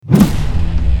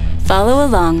Follow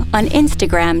along on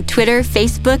Instagram, Twitter,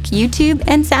 Facebook, YouTube,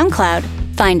 and SoundCloud.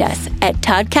 Find us at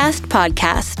Toddcast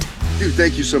Podcast. Dude,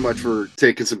 thank you so much for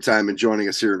taking some time and joining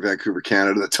us here in Vancouver,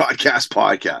 Canada, the Toddcast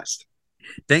Podcast.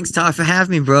 Thanks, Todd, for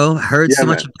having me, bro. Heard so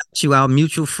much about you. Our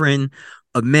mutual friend,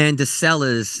 Amanda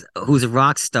Sellers, who's a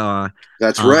rock star.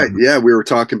 That's right. Yeah, we were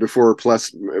talking before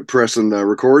pressing the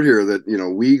record here that,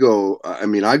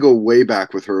 I go way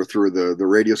back with her through the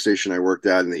radio station I worked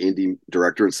at and the indie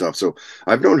director and stuff. So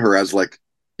I've known her as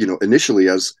initially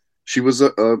as she was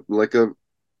the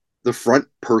front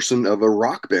person of a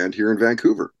rock band here in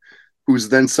Vancouver, who's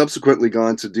then subsequently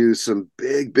gone to do some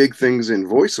big things in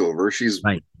voiceover. She's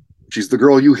the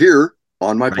girl you hear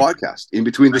on my podcast in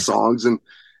between the songs and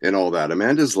all that.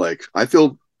 Amanda's I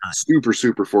feel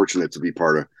super fortunate to be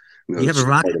part of. You have a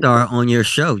rock star on your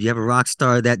show. You have a rock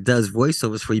star that does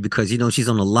voiceovers for you because, she's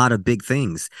on a lot of big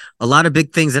things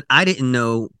that I didn't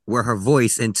know were her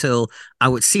voice until I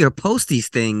would see her post these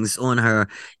things on her,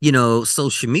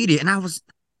 social media. And I was,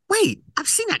 wait, I've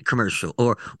seen that commercial,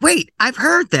 or wait, I've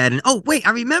heard that. And oh, wait,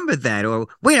 I remember that. Or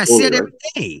wait, I see it every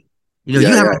day. You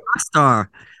have a rock star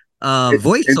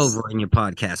voiceover in your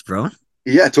podcast, bro.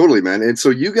 Yeah, totally, man. And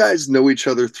so you guys know each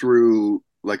other through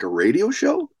a radio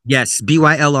show? Yes,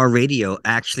 BYLR Radio.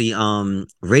 Actually,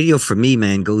 radio for me,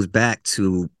 man, goes back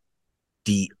to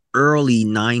the early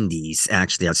 90s.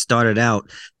 Actually, I started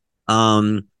out,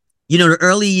 the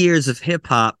early years of hip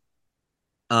hop.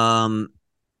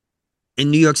 In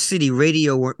New York City,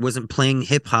 radio wasn't playing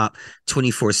hip hop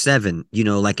 24/7,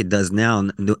 like it does now.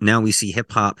 Now we see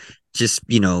hip hop just,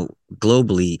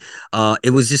 globally. It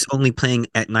was just only playing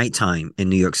at nighttime in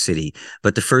New York City.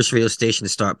 But the first radio station to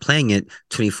start playing it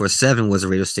 24/7 was a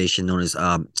radio station known as,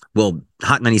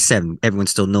 Hot 97. Everyone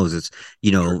still knows it's,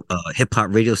 hip hop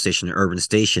radio station, an urban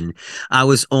station. I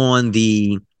was on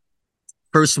the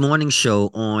first morning show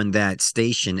on that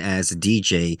station as a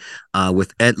DJ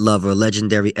with Ed Lover,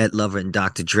 legendary Ed Lover, and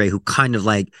Dr. Dre, who kind of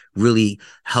really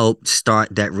helped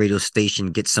start that radio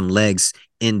station, get some legs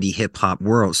in the hip hop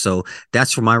world. So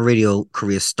that's where my radio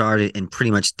career started, and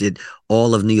pretty much did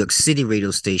all of New York City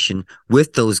radio station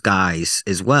with those guys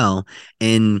as well.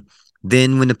 And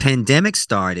then when the pandemic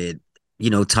started,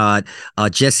 Todd,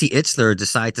 Jesse Itzler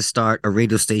decided to start a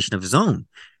radio station of his own.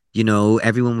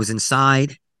 Everyone was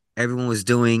inside. Everyone was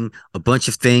doing a bunch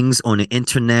of things on the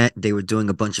internet. They were doing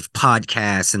a bunch of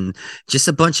podcasts and just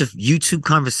a bunch of YouTube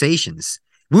conversations.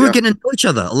 We were getting to know each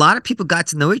other. A lot of people got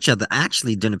to know each other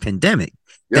actually during the pandemic.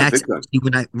 Yeah, that's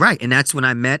and that's when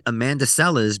I met Amanda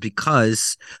Sellers,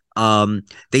 because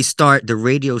they start the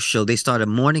radio show. They start a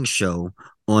morning show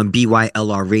on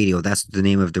BYLR Radio. That's the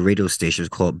name of the radio station. It's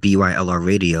called BYLR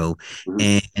Radio.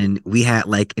 Mm-hmm. And we had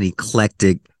an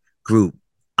eclectic group.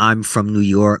 I'm from New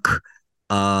York.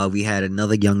 We had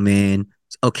another young man.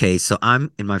 Okay, so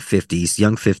I'm in my 50s,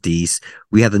 young 50s.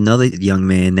 We have another young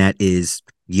man that is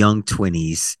young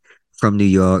 20s from New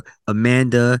York.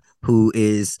 Amanda, who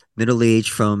is middle-aged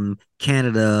from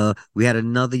Canada. We had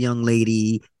another young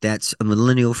lady that's a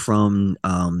millennial from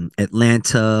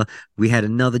Atlanta. We had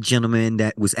another gentleman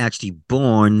that was actually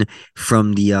born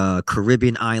from the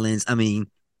Caribbean islands. I mean,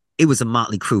 it was a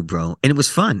motley crew, bro. And it was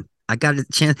fun. I got a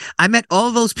chance. I met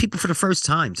all those people for the first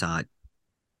time, Todd.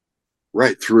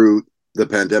 Right, through the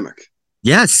pandemic.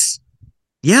 Yes.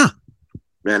 Yeah.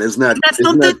 Man, isn't that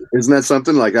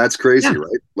something? That's crazy,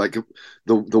 right?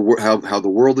 How the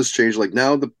world has changed.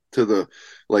 Now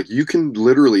you can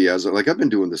literally, I've been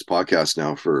doing this podcast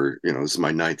now for, this is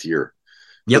my 9th year.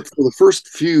 Yep. But for the first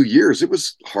few years, it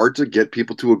was hard to get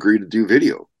people to agree to do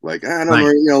video. I don't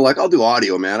know, I'll do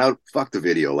audio, man. Fuck the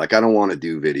video. I don't want to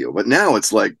do video. But now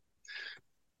it's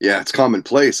it's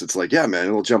commonplace. It's yeah,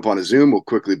 man, we'll jump on a Zoom. We'll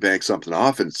quickly bank something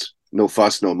off. And it's no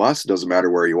fuss, no muss. It doesn't matter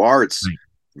where you are. It's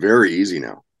very easy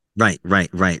now. Right.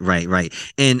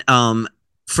 And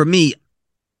for me,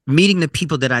 meeting the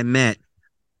people that I met,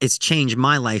 it's changed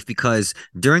my life, because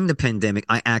during the pandemic,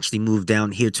 I actually moved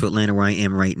down here to Atlanta, where I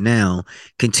am right now,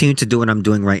 continue to do what I'm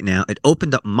doing right now. It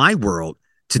opened up my world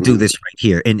to do this right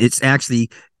here. And it's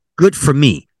actually good for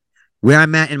me. Where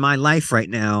I'm at in my life right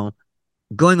now,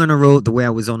 going on the road the way I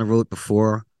was on the road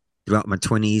before, throughout my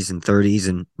 20s and 30s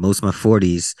and most of my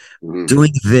 40s,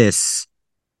 doing this,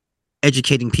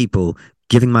 educating people,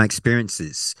 giving my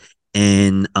experiences,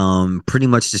 and pretty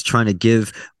much just trying to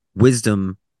give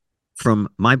wisdom from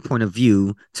my point of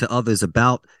view to others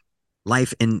about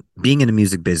life and being in the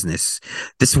music business.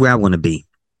 This is where I want to be.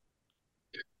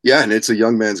 Yeah, and it's a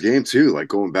young man's game too.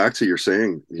 Going back to your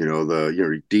saying,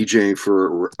 DJing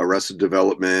for Arrested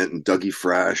Development and Dougie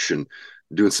Fresh, and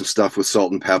doing some stuff with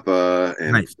Salt and Peppa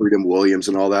and Freedom Williams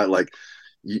and all that.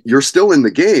 you're still in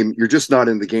the game. You're just not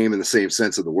in the game in the same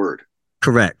sense of the word.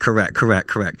 Correct.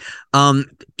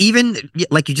 Even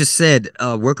like you just said,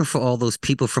 working for all those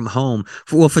people from home.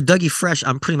 For Dougie Fresh,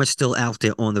 I'm pretty much still out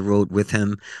there on the road with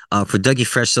him. For Dougie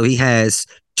Fresh, so he has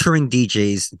touring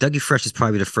DJs. Dougie Fresh is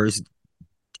probably the first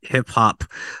hip hop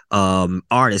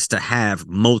artist to have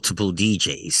multiple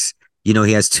DJs. You know,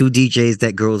 he has 2 DJs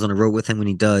that goes on the road with him when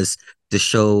he does the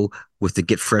show with the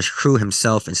Get Fresh crew,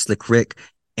 himself and Slick Rick,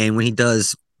 and when he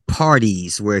does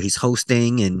parties where he's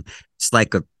hosting and it's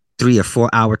like a 3 or 4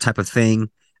 hour type of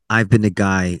thing. I've been the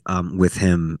guy with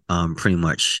him pretty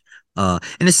much. And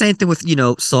the same thing with,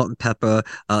 Salt and Pepper.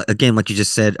 Again, like you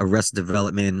just said, Arrested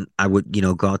Development. I would,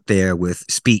 go out there with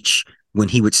Speech when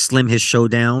he would slim his show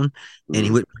down and he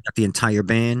would bring up the entire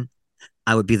band.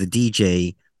 I would be the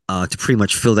DJ to pretty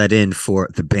much fill that in for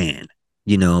the band.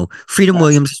 Freedom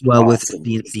Williams as well with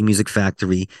DNC Music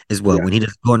Factory as well. Yeah. When he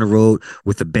just go on the road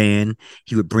with the band,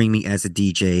 he would bring me as a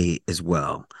DJ as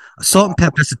well. Salt and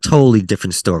Pepper is a totally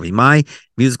different story. My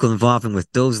musical involvement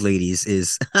with those ladies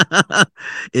is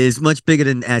is much bigger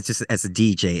than as a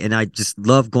DJ, and I just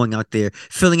love going out there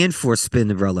filling in for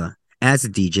Spinderella as a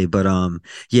DJ. But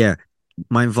yeah,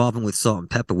 my involvement with Salt and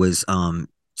Pepper was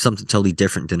something totally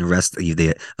different than the rest of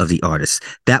the artists.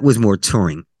 That was more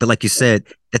touring, but like you said,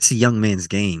 that's a young man's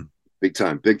game. Big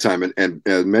time. And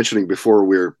mentioning before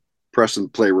we were pressing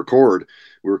play record,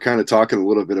 we were kind of talking a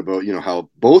little bit about how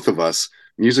both of us,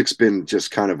 music's been just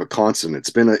kind of a constant. It's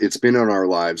been in our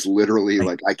lives literally. Right.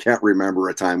 Like I can't remember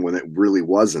a time when it really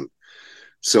wasn't.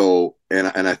 So and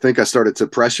I think I started to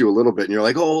press you a little bit, and you're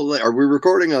like, "Oh, are we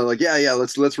recording?" I'm like, "Yeah,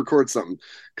 let's record something,"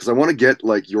 because I want to get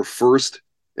like your first.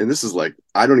 And this is like,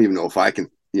 I don't even know if I can,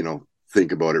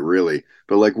 think about it really,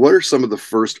 but like, what are some of the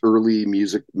first early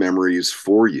music memories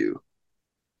for you?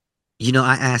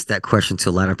 I asked that question to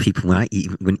a lot of people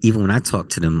when I talk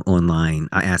to them online.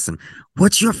 I ask them,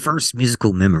 "What's your first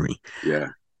musical memory?" Yeah,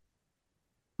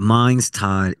 mine's,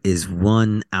 Todd, is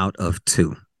 1 out of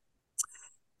 2.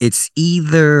 It's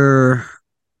either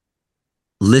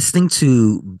listening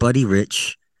to Buddy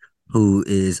Rich, who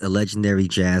is a legendary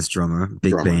jazz drummer,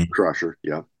 big band crusher,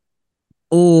 yeah,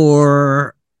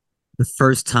 or the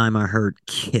first time I heard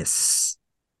Kiss.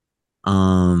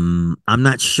 I'm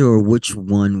not sure which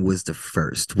one was the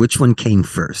first. Which one came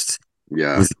first?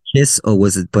 Yeah, was it Kiss or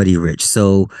was it Buddy Rich?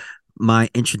 So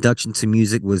my introduction to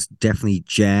music was definitely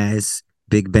jazz,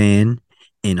 big band,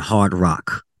 and hard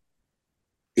rock.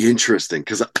 Interesting,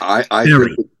 because I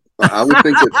would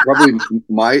think that probably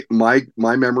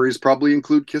my memories probably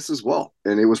include Kiss as well,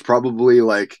 and it was probably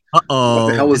like, what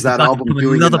the hell is that album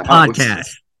doing? Another podcast.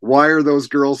 Why are those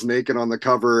girls naked on the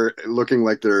cover, looking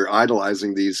like they're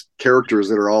idolizing these characters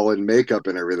that are all in makeup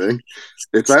and everything?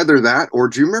 It's either that, or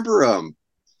do you remember?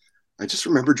 I just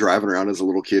remember driving around as a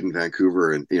little kid in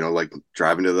Vancouver, and like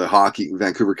driving to the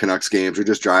Vancouver Canucks games, or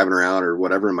just driving around or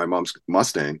whatever in my mom's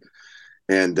Mustang,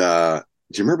 and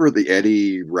do you remember the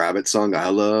Eddie Rabbit song? I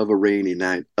love a rainy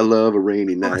night. I love a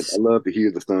rainy night. I love to hear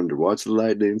the thunder, watch the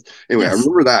lightning. Anyway, yes. I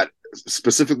remember that,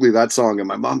 specifically that song, and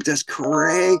my mom just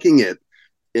cranking it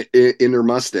in her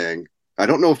Mustang. I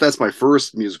don't know if that's my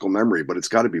first musical memory, but it's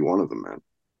got to be one of them, man.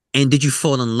 And did you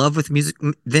fall in love with music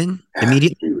then?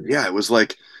 Immediately? Dude, yeah, it was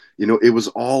like, it was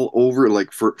all over.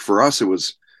 Like for us, it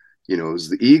was, it was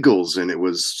the Eagles, and it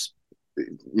was,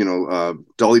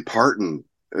 Dolly Parton.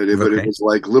 But it was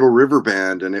like Little River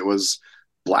Band, and it was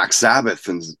Black Sabbath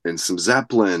and some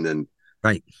Zeppelin and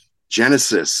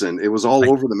Genesis, and it was all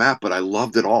over the map. But I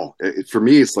loved it all. For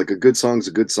me, it's like a good song's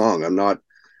a good song. I'm not,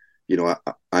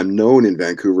 I'm known in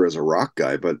Vancouver as a rock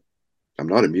guy, but I'm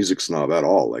not a music snob at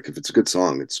all. Like if it's a good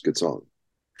song, it's a good song.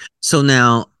 So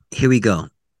now here we go.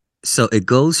 So it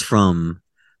goes from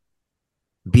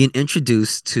being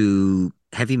introduced to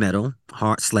heavy metal,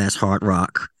 hard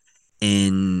rock,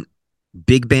 and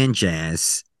big band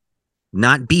jazz,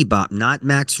 not bebop, not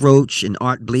Max Roach and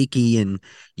Art Blakey and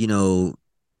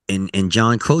and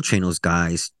John Coltrane, those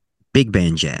guys, big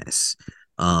band jazz.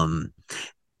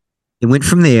 It went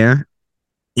from there,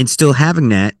 and still having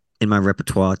that in my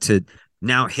repertoire, to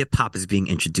now hip hop is being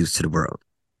introduced to the world.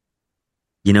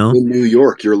 In New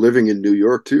York, you're living in New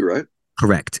York too, right?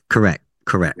 Correct. Yeah,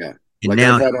 and like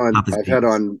now I've had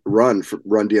on Run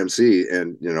DMC,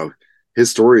 and his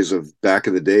stories of back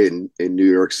in the day in New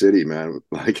York City, man,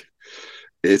 like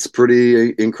it's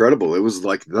pretty incredible. It was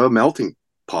like the melting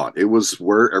pot. It was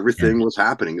where everything was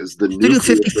happening. Is the Studio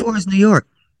 54 is New York.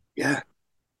 Yeah,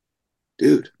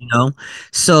 dude.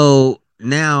 So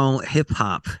now hip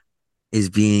hop is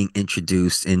being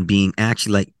introduced and being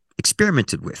actually like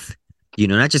experimented with.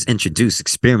 Not just introduced,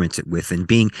 experimented with, and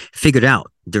being figured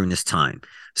out during this time.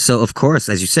 So of course,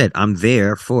 as you said, I'm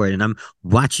there for it and I'm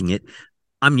watching it.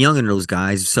 I'm younger than those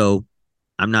guys, so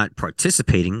I'm not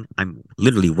participating. I'm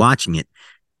literally watching it.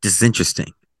 This is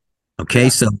interesting. Okay,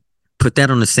 so put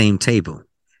that on the same table.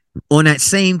 On that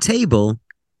same table,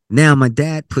 now my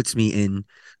dad puts me in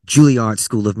Juilliard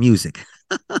School of Music.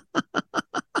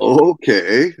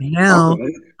 Okay. Now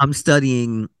I'm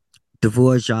studying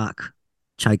Dvorak,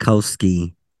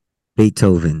 Tchaikovsky,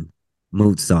 Beethoven,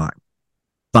 Mozart,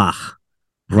 Bach,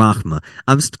 Rachman.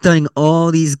 I'm studying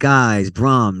all these guys,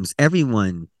 Brahms,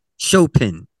 everyone,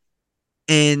 Chopin,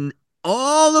 and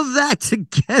all of that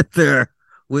together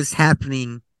was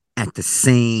happening at the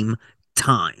same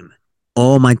time.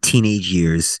 All my teenage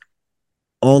years,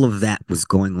 all of that was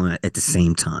going on at the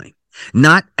same time.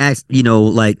 Not as,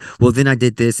 like, well, then I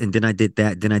did this and then I did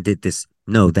that, then I did this.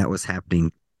 No, that was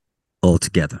happening all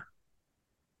together.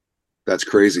 That's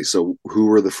crazy. So who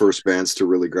were the first bands to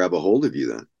really grab a hold of you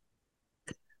then?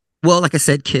 Well, like I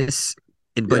said, Kiss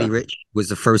and Buddy Rich was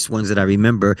the first ones that I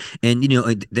remember. And,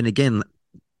 then again,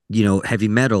 heavy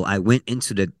metal, I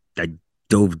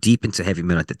dove deep into heavy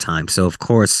metal at the time. So, of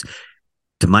course,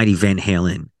 the mighty Van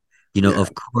Halen,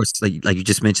 of course, like you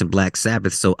just mentioned, Black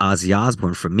Sabbath. So Ozzy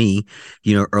Osbourne for me,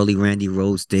 early Randy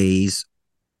Rhoads days,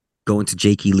 going to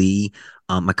Jakey Lee.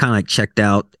 I kind of like checked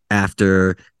out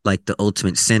after like the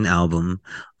Ultimate Sin album,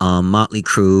 Motley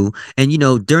Crue. And,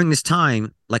 during this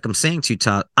time, like I'm saying to you,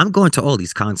 Todd, I'm going to all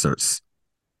these concerts.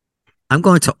 I'm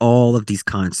going to all of these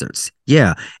concerts.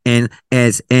 Yeah. And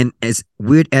as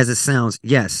weird as it sounds,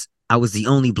 yes, I was the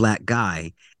only black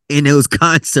guy in those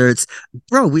concerts.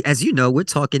 Bro, as you know, we're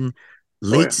talking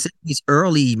late 70s,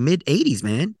 early mid 80s,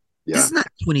 man. Yeah. This is not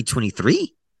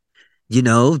 2023.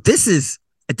 This is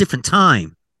a different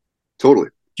time. Totally.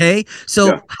 Okay. So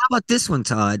how about this one,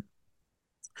 Todd?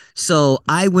 So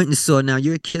I went and saw, now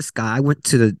you're a Kiss guy. I went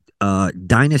to the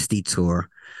Dynasty tour,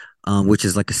 which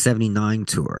is like a 79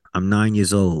 tour. I'm 9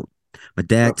 years old. My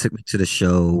dad took me to the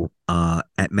show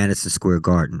at Madison Square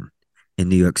Garden in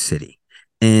New York City.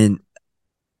 And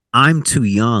I'm too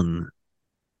young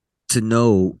to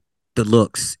know the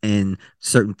looks and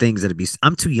certain things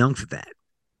I'm too young for that,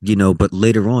 but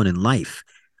later on in life,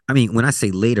 I mean, when I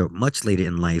say later, much later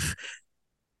in life,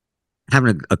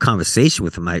 having a conversation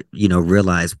with him, I,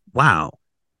 realized, wow,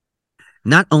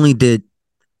 not only did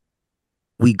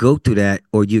we go through that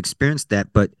or you experienced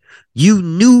that, but you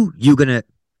knew you were going to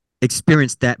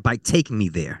experience that by taking me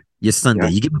there. Your Sunday.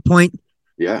 You get my point?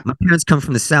 Yeah. My parents come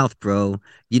from the South, bro,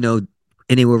 and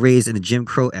they were raised in the Jim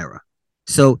Crow era.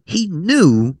 So he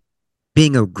knew,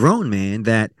 being a grown man,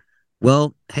 that,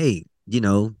 well, hey,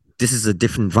 this is a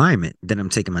different environment that I'm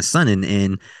taking my son in.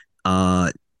 And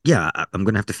I'm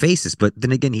going to have to face this. But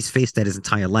then again, he's faced that his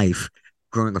entire life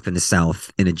growing up in the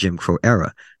South in a Jim Crow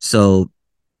era. So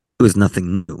it was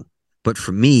nothing new. But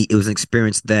for me, it was an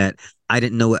experience that I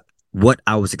didn't know what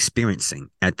I was experiencing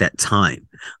at that time.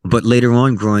 But later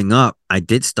on, growing up, I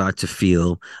did start to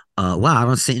feel, wow, I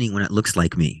don't see anyone that looks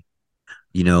like me.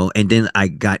 And then I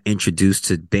got introduced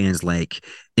to bands like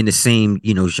in the same,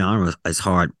 genre as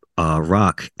hard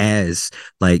rock as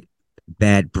like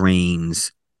Bad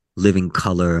Brains, Living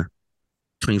Color,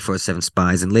 24/7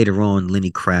 Spies, and later on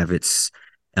Lenny Kravitz.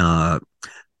 And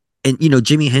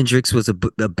Jimi Hendrix was a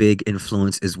big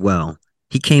influence as well.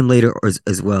 He came later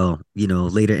as well,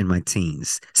 later in my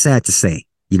teens. Sad to say,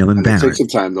 embarrassed. It takes some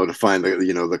time though to find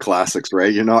the classics,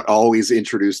 right? You're not always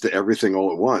introduced to everything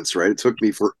all at once, right? It took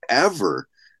me forever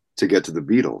to get to the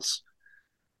Beatles.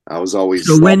 I was always.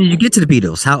 So when did you get to the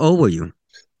Beatles? How old were you?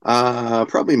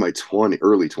 Probably my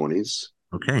early 20s.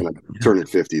 Okay. I'm turning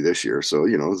 50 this year. So,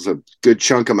 it's a good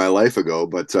chunk of my life ago.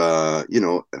 But,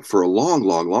 for a long,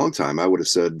 long, long time, I would have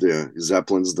said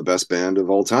Zeppelin's the best band of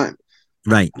all time.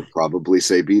 Right. I'd probably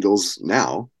say Beatles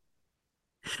now.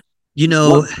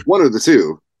 One of the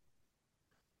two.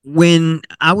 When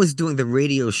I was doing the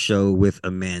radio show with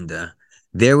Amanda,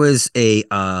 there was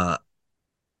I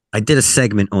did a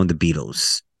segment on the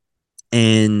Beatles.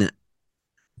 And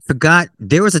forgot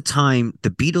there was a time the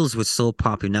Beatles were so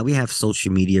popular. Now we have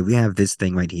social media, we have this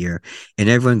thing right here, and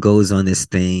everyone goes on this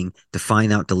thing to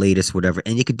find out the latest, whatever,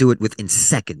 and you could do it within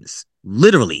seconds,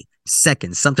 literally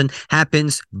seconds. Something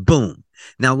happens, boom.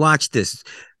 Now watch this.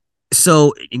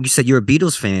 So you said you're a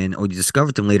Beatles fan, or you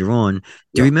discovered them later on.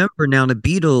 Do you remember now the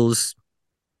Beatles?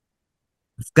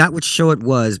 I forgot which show it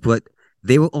was, but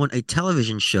they were on a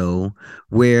television show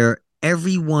where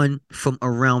everyone from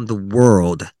around the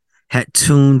world had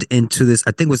tuned into this.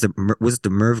 I think was it the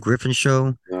Merv Griffin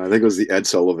show? I think it was the Ed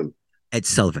Sullivan. Ed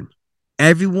Sullivan.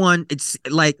 Everyone, it's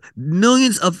like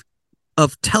millions of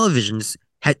televisions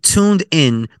had tuned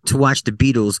in to watch the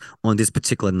Beatles on this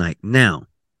particular night. Now,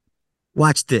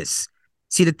 Watch this.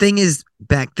 See, the thing is,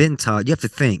 back then, Todd, you have to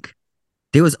think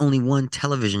there was only one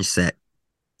television set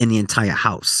in the entire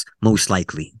house, most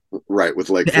likely. Right, with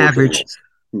like The four average, channels,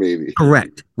 maybe.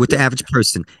 correct, with the Yeah. average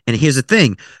person. And here's the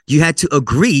thing: you had to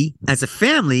agree as a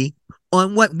family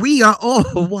on what we are all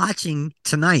watching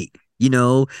tonight.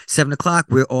 7 o'clock,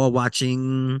 we're all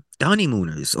watching The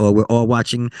Honeymooners, or we're all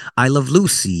watching I Love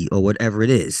Lucy, or whatever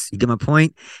it is. You get my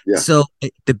point? Yeah. So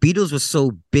the Beatles were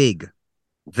so big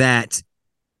that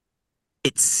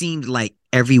it seemed like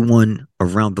everyone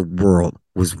around the world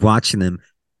was watching them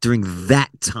during that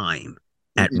time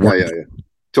at Yeah, one. yeah, yeah.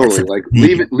 Totally. Like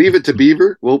leave it to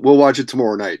Beaver. We'll watch it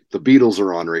tomorrow night. The Beatles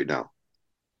are on right now.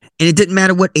 And it didn't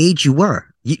matter what age you were.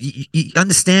 You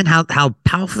understand how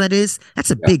powerful that is? That's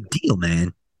a big deal,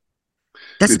 man.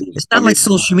 Dude, It's not like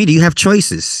social media. You have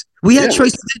choices. We had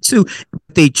choices too.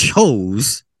 They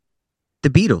chose the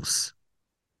Beatles.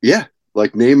 Yeah.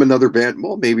 Like name another band.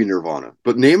 Well, maybe Nirvana,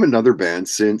 but name another band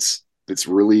since it's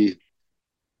really,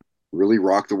 really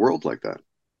rocked the world like that.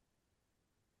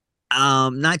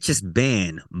 Not just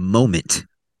band, moment.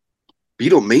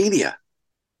 Beatlemania.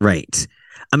 Right.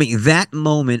 I mean, that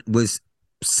moment was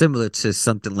similar to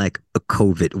something like a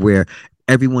COVID where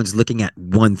everyone's looking at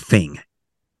one thing.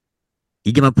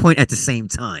 You get my point at the same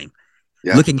time.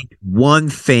 Yeah. Looking at one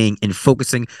thing and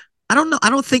focusing. I don't know. I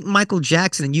don't think Michael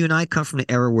Jackson, and you and I come from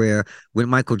the era where when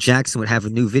Michael Jackson would have a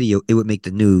new video, it would make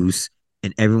the news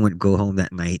and everyone would go home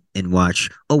that night and watch,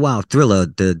 oh, wow, Thriller,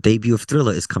 the debut of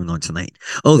Thriller is coming on tonight.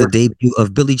 Oh, the debut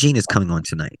of Billie Jean is coming on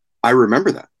tonight. I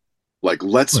remember that. Like,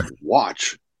 let's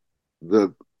watch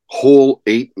the whole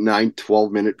 8, 9,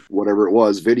 12-minute, whatever it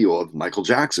was, video of Michael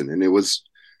Jackson. And it was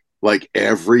like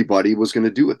everybody was going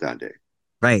to do it that day.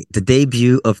 Right. The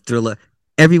debut of Thriller.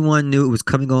 Everyone knew it was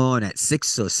coming on at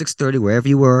 6 or 6:30, wherever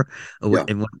you were,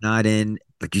 and whatnot. And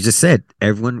like you just said,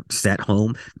 everyone sat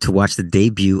home to watch the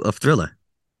debut of Thriller,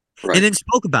 and then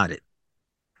spoke about it.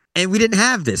 And we didn't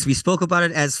have this. We spoke about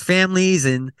it as families.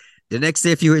 And the next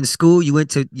day, if you were in school, you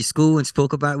went to your school and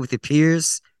spoke about it with your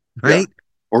peers, right? Yeah.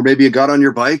 Or maybe you got on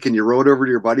your bike and you rode over to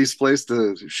your buddy's place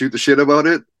to shoot the shit about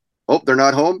it. Oh, they're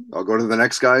not home. I'll go to the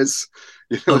next guy's.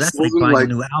 That's like buying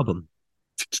a new album.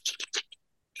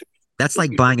 That's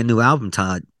like buying a new album,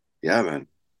 Todd. Yeah, man.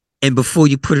 And before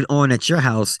you put it on at your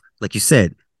house, like you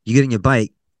said, you get on your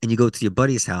bike and you go to your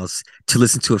buddy's house to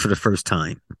listen to it for the first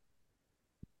time.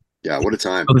 Yeah, what a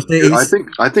time. Dude,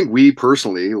 I think we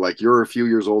personally, like, you're a few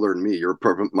years older than me. You're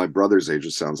my brother's age,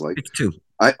 it sounds like. 52.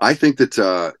 I think that,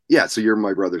 so you're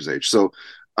my brother's age. So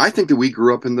I think that we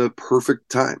grew up in the perfect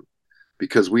time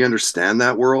because we understand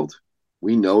that world.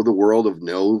 We know the world of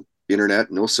no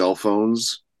internet, no cell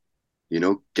phones,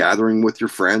 gathering with your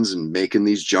friends and making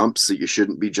these jumps that you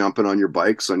shouldn't be jumping on your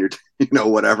bikes, on your,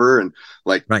 whatever. And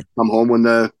like, come home when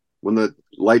the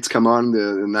lights come on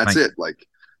and that's it. Like,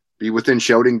 be within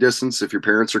shouting distance if your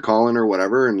parents are calling or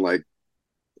whatever. And like,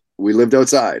 we lived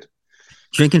outside.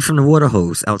 Drinking from the water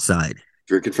hose outside.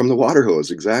 Drinking from the water hose,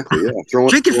 exactly. Yeah.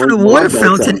 Drinking from the water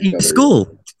fountain in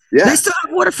school. Yeah. They still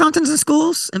have water fountains in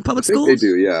schools, in public schools? They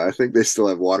do, yeah. I think they still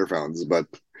have water fountains, but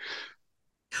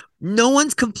no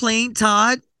one's complained,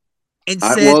 Todd, and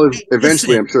said, well,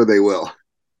 eventually I'm sure they will.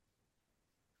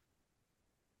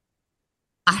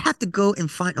 I have to go and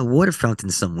find a water fountain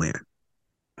somewhere.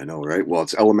 I know, right? Well,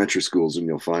 it's elementary schools and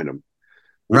you'll find them.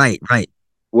 Right.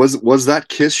 Was that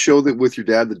Kiss show that with your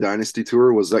dad, the Dynasty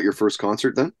Tour, was that your first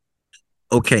concert then?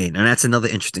 Okay, now that's another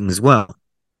interesting as well.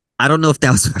 I don't know if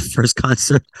that was my first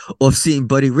concert or if seeing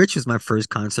Buddy Rich was my first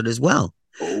concert as well.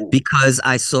 Oh. Because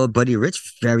I saw Buddy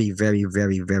Rich very, very,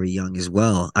 very, very young as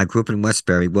well. I grew up in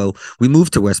Westbury. Well, we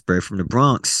moved to Westbury from the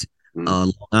Bronx,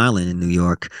 Long Island in New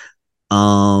York.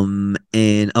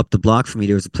 And up the block from me,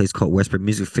 there was a place called Westbury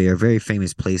Music Fair, a very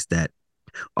famous place that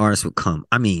artists would come.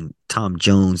 I mean, Tom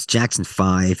Jones, Jackson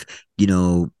 5,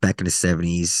 back in the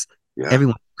 70s,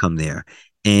 everyone would come there.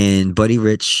 And Buddy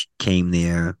Rich came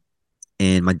there,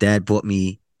 and my dad brought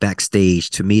me backstage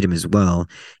to meet him as well.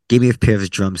 Gave me a pair of his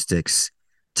drumsticks.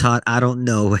 Todd, I don't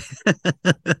know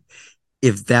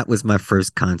if that was my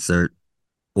first concert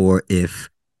or if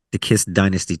the Kiss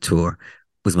Dynasty Tour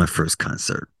was my first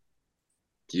concert.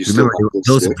 You still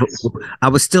I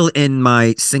was still in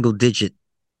my single digit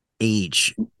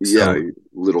age. Yeah,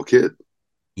 little kid.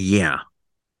 Yeah.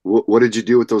 What did you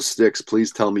do with those sticks?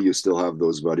 Please tell me you still have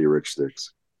those Buddy Rich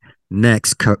sticks.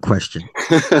 Next question.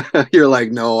 You're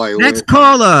like, no, I Next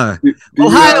caller.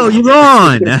 Ohio, you're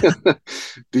on.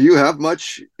 Do you have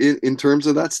much in terms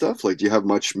of that stuff? Like, do you have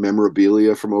much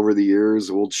memorabilia from over the years,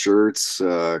 old shirts,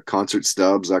 concert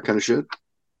stubs, that kind of shit?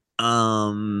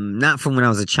 Not from when I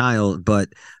was a child, but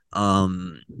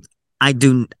I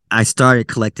do. I started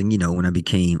collecting, when I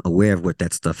became aware of what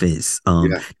that stuff is.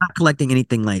 Not collecting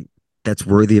anything like that's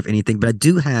worthy of anything, but I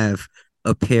do have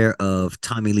a pair of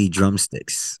Tommy Lee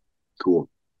drumsticks. Cool.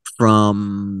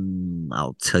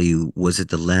 I'll tell you, was it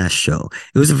the last show?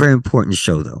 It was a very important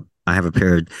show, though. I have a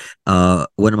pair of,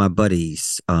 one of my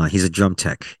buddies, he's a drum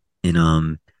tech,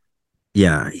 and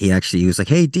yeah, he was like,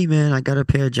 "Hey, D man, I got a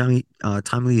pair of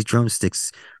Tommy Lee's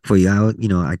drumsticks for you.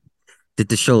 I did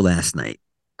the show last night."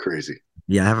 Crazy.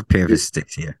 Yeah, I have a pair of his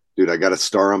sticks here. Dude, I got a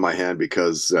star on my hand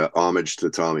because homage to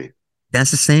Tommy. That's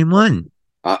the same one.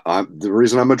 The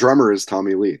reason I'm a drummer is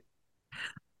Tommy Lee.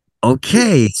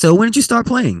 Okay, so when did you start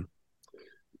playing?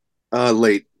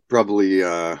 Late, probably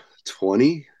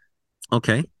 20.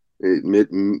 Okay.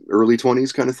 Early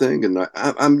 20s kind of thing. And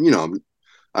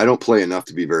I don't play enough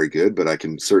to be very good, but I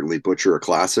can certainly butcher a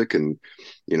classic and,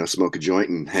 smoke a joint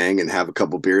and hang and have a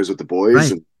couple beers with the boys.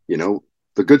 Right. And,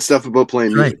 the good stuff about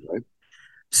playing music, right?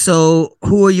 So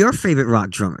who are your favorite rock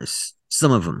drummers?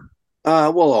 Some of them.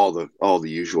 Well, all the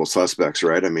usual suspects,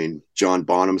 right? I mean, John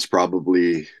Bonham's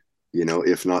probably,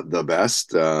 if not the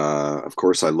best. Of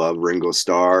course, I love Ringo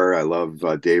Starr. I love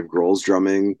Dave Grohl's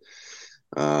drumming.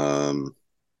 I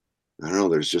don't know.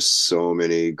 There's just so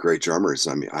many great drummers.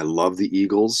 I mean, I love the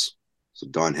Eagles. So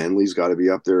Don Henley's got to be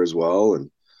up there as well. And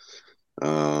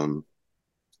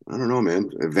I don't know, man.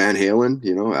 Van Halen,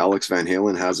 Alex Van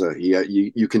Halen has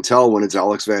you can tell when it's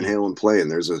Alex Van Halen playing.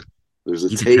 There's a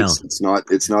taste. It's not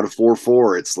a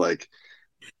 4/4. It's like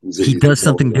he does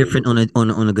something different on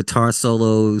a guitar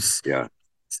solos. Yeah.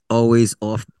 It's always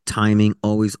off timing,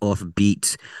 always off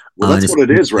beat. Well, that's what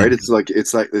it is, right? It's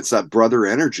that brother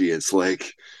energy. It's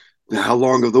like, how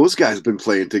long have those guys been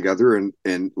playing together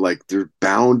and like they're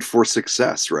bound for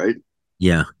success, right?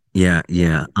 Yeah.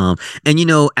 And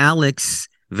Alex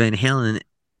Van Halen,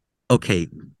 okay,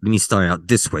 let me start out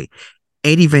this way.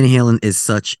 Eddie Van Halen is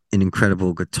such an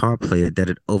incredible guitar player that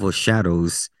it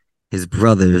overshadows his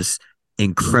brother's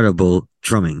incredible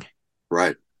drumming.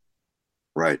 Right.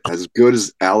 As good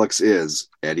as Alex is,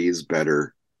 Eddie is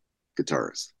better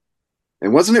guitarist.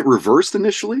 And wasn't it reversed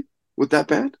initially with that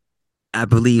band? I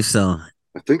believe so.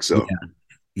 I think so.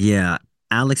 Yeah.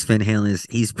 Alex Van Halen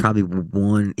he's probably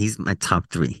he's my top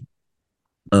 3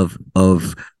 of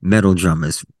metal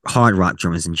drummers, hard rock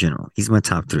drummers in general. He's my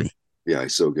top 3. Yeah,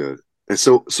 he's so good. And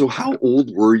so how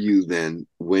old were you then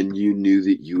when you knew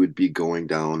that you would be going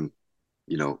down,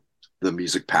 the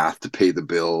music path to pay the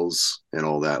bills and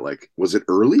all that? Like, was it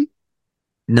early?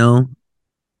 No,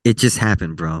 it just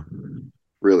happened, bro.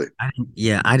 Really?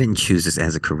 I didn't choose this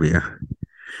as a career.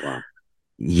 Wow.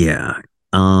 Yeah.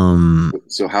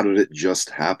 So how did it just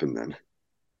happen then?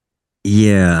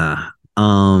 Yeah.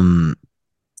 Well,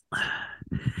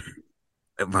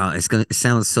 it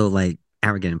sounds so like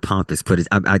arrogant and pompous, but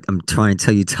I'm trying to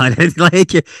tell you, Todd,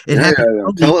 like it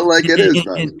happened. Yeah. Tell it like it is.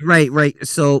 Right.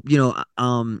 So,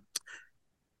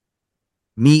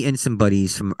 me and some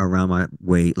buddies from around my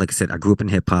way, like I said, I grew up in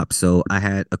hip hop, so I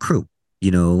had a crew,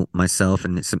 myself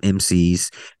and some MCs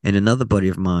and another buddy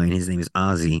of mine. His name is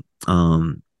Ozzy.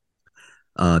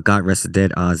 God rest the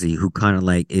dead Ozzy, who kind of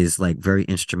like is like very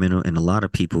instrumental in a lot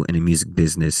of people in the music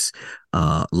business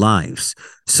lives.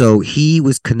 So he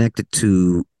was connected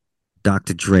to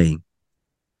Dr. Dre,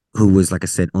 who was, like I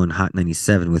said, on Hot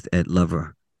 97 with Ed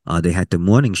Lover. They had the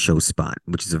morning show spot,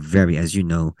 which is as you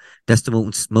know, that's the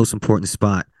most important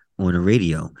spot on the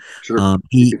radio. Sure.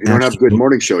 If you don't have a good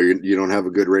morning show, you don't have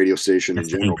a good radio station in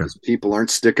general because people aren't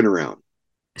sticking around.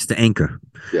 It's the anchor.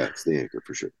 Yeah, it's the anchor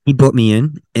for sure. He brought me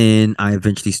in, and I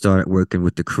eventually started working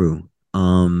with the crew.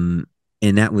 And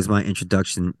that was my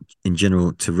introduction in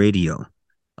general to radio,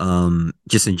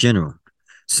 just in general.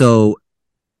 So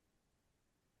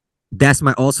that's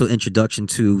my also introduction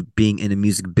to being in the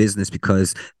music business,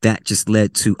 because that just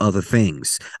led to other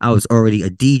things. I was already a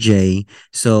DJ,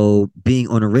 so being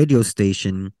on a radio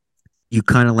station, you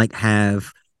kind of like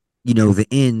have, the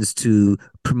ends to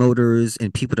promoters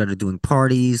and people that are doing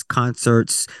parties,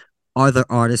 concerts, other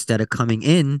artists that are coming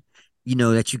in,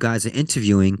 that you guys are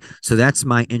interviewing. So that's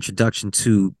my introduction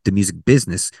to the music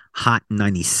business, Hot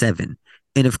 97.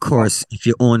 And of course, if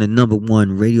you're on a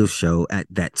 #1 radio show at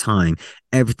that time,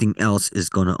 everything else is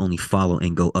going to only follow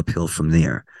and go uphill from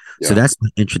there. Yeah. So that's my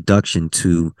introduction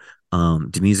to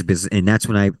the music business. And that's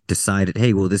when I decided,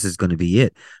 hey, well, this is going to be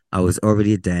it. I was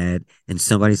already a dad and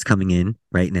somebody's coming in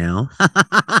right now.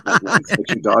 What's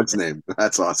your dog's name?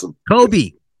 That's awesome.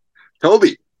 Kobe.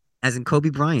 As in Kobe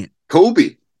Bryant.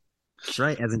 Kobe. That's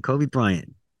right. As in Kobe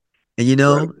Bryant.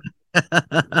 And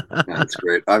that's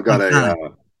great. I've got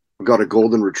a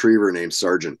golden retriever named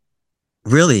Sergeant.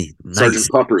 Really? Nice. Sergeant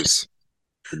Puppers.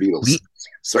 The Beatles.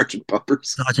 Sergeant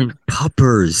Puppers. Sergeant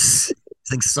Puppers.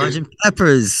 It's like Sergeant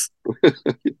Peppers.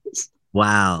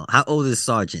 Wow. How old is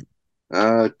Sergeant?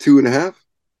 2.5.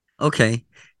 Okay.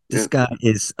 This Yeah. guy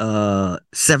is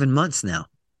 7 months now.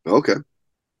 Okay.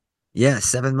 Yeah,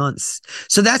 7 months.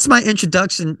 So that's my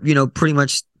introduction, pretty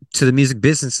much to the music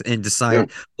business, and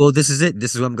decided, well, this is it.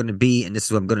 This is what I'm going to be, and this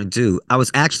is what I'm going to do. I was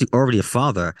actually already a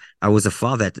father. I was a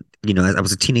father I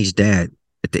was a teenage dad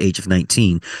at the age of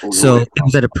 19. So it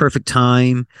was at a perfect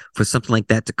time for something like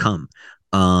that to come.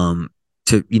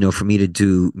 For me to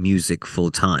do music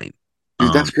full time.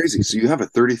 Dude, that's crazy. So you have a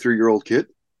 33-year-old kid?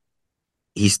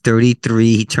 He's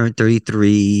 33. He turned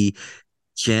 33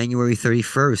 January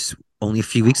 31st, only a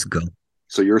few weeks ago.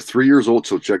 So you're 3 years old.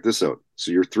 So check this out.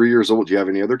 So you're 3 years old. Do you have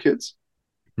any other kids?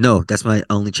 No, that's my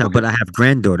only child, but I have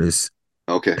granddaughters.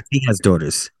 Okay. He has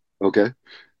daughters. Okay.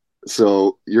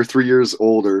 So you're 3 years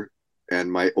older,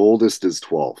 and my oldest is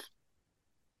 12.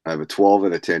 I have a 12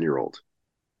 and a 10-year-old.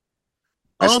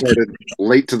 I started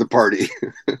late to the party.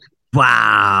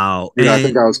 Wow. Yeah, I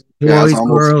think I was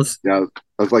girls. Yeah,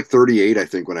 I was like 38, I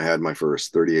think, when I had my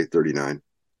first. 38, 39.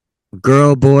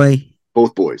 Girl, boy.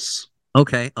 Both boys.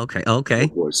 Okay.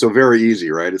 Both boys. So very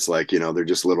easy, right? It's like, they're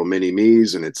just little mini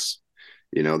me's, and it's,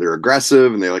 they're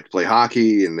aggressive, and they like to play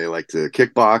hockey, and they like to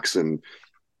kickbox, and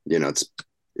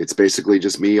it's basically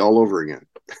just me all over again.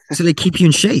 So they keep you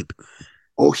in shape.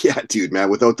 Oh yeah, dude, man.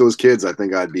 Without those kids, I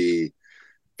think I'd be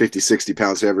 50, 60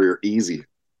 pounds heavier easy.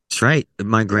 That's right.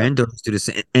 My granddaughters do the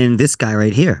same. And this guy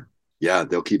right here. Yeah,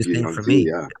 they'll keep you young for too. Me.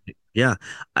 Yeah. Yeah.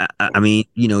 I mean,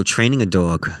 training a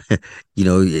dog,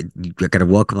 you got to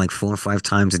walk them like 4 or 5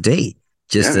 times a day.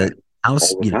 Just a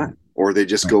house, Or they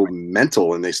just go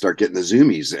mental and they start getting the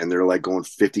zoomies, and they're like going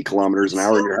 50 kilometers an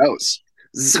hour in your house.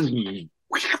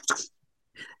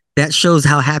 That shows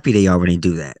how happy they are when they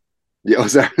do that. Yeah,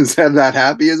 is that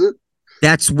happy, is it?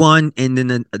 That's one. And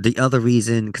then the other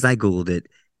reason, because I Googled it,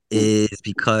 is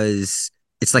because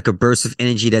it's like a burst of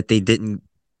energy that they didn't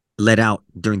let out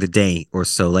during the day or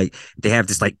so. Like they have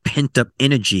this like pent up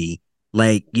energy.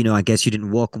 Like, I guess you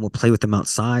didn't walk them or play with them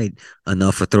outside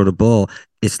enough or throw the ball.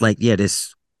 It's like,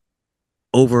 this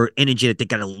over energy that they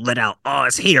got to let out. Oh,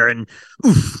 it's here. And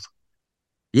oof.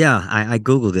 Yeah, I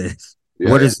Googled it.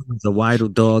 Why do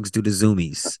dogs do the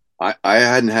zoomies? I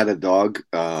hadn't had a dog,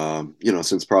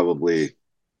 since probably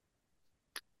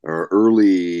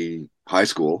early high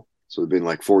school. So it's been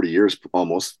like 40 years,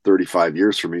 almost 35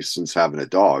 years for me since having a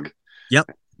dog. Yep.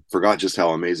 I forgot just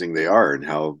how amazing they are, and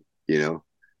how,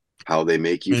 how they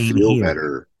make you feel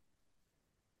better.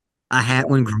 I had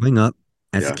one growing up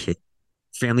as a kid.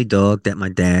 Family dog that my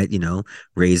dad,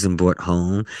 raised and brought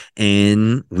home.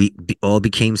 And we all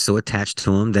became so attached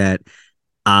to him that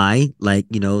I, like,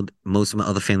 most of my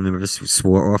other family members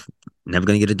swore off never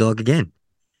going to get a dog again.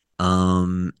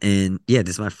 And yeah,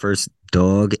 this is my first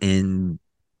dog, and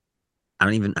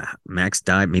Max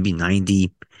died maybe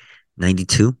 90,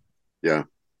 92. Yeah.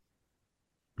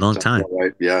 Long time.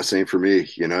 Right. Yeah. Same for me.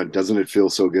 Doesn't it feel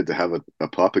so good to have a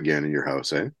pup again in your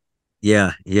house, eh?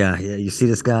 Yeah. You see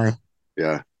this guy?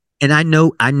 Yeah. And I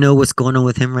know what's going on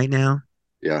with him right now.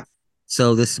 Yeah.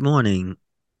 So this morning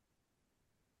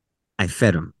I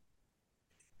fed him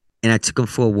and I took him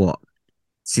for a walk.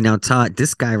 See, now, Todd,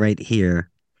 this guy right here,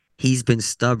 he's been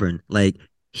stubborn. Like,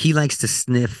 he likes to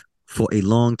sniff for a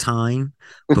long time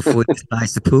before he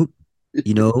decides to poop.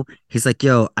 He's like,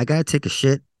 yo, I gotta take a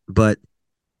shit, but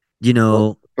but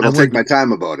I'll take my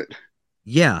time about it.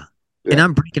 Yeah. And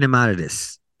I'm breaking him out of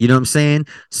this. You know what I'm saying?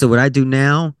 So what I do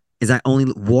now is I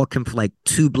only walk him for like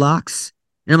 2 blocks.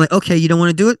 And I'm like, okay, you don't want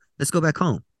to do it? Let's go back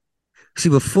home. See,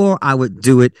 before I would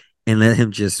do it and let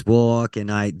him just walk,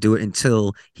 and I do it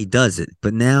until he does it.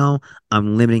 But now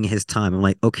I'm limiting his time. I'm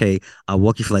like, okay, I'll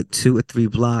walk you for like 2 or 3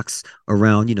 blocks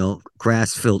around,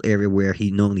 grass-filled area where he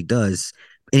normally does.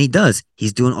 And he does.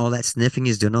 He's doing all that sniffing.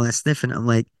 I'm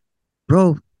like,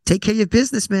 bro, take care of your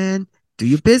business, man. Do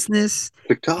your business.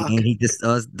 TikTok. And he just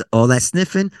does all that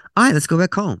sniffing. All right, let's go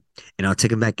back home. And I'll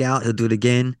take him back out. He'll do it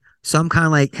again. So I'm kind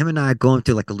of like, him and I are going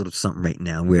through like a little something right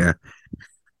now where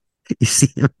you see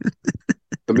him.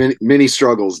 The mini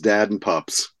struggles, dad and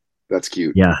pups. That's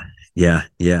cute. Yeah. Hey,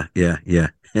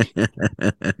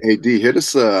 D, hit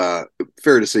us.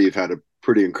 Fair to say you've had a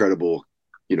pretty incredible,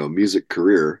 music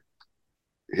career.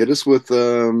 Hit us with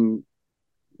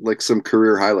like some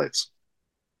career highlights.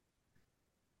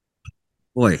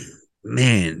 Boy,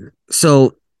 man.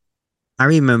 So I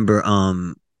remember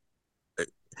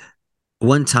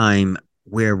one time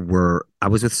I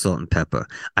was with Salt and Pepper,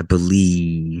 I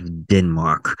believe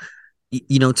Denmark.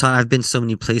 Todd, I've been so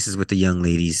many places with the young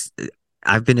ladies.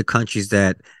 I've been to countries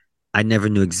that I never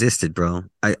knew existed, bro.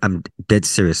 I'm dead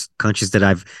serious. Countries that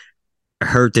I've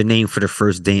heard their name for the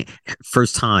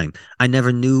first time. I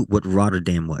never knew what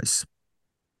Rotterdam was.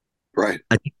 Right.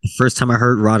 I think the first time I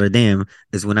heard Rotterdam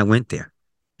is when I went there.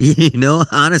 You know,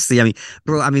 honestly, I mean,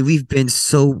 bro, I mean, we've been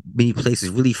so many places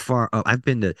really far up. I've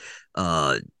been to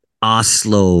uh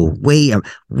Oslo, way up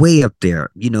there,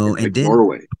 you know, and Like then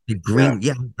Norway. the green,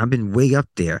 yeah, I've been way up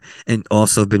there and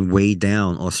also been way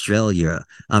down Australia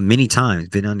many times,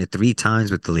 been on there 3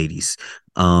 times with the ladies.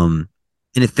 And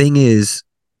the thing is,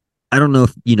 I don't know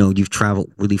if you know you've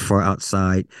traveled really far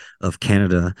outside of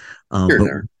Canada, Here and but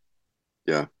there.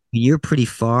 Yeah. when you're pretty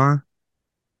far,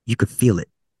 you could feel it.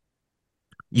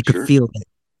 You could Sure. feel that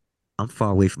I'm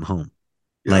far away from home.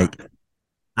 Yeah. Like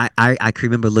I can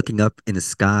remember looking up in the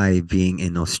sky, being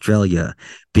in Australia,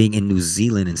 being in New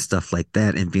Zealand and stuff like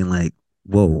that, and being like,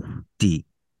 whoa, D,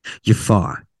 you're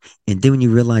far. And then when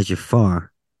you realize you're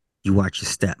far, you watch your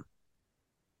step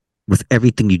with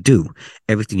everything you do,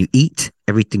 everything you eat,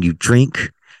 everything you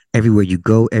drink, everywhere you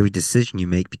go, every decision you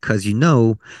make, because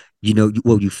well,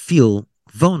 you feel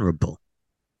vulnerable,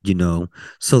 you know.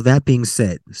 So that being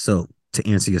said, so to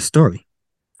answer your story,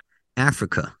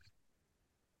 Africa,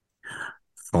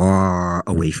 far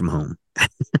away from home.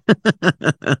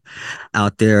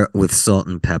 Out there with salt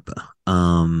and pepper.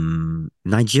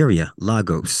 Nigeria,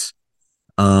 Lagos.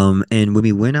 And when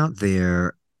we went out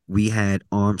there, we had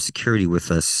armed security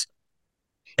with us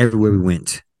everywhere we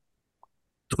went.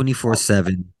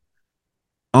 24/7.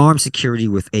 Armed security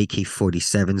with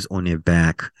AK-47s on their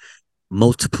back.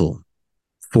 Multiple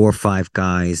 4 or 5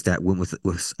 guys that went with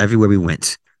us everywhere we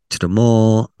went. To the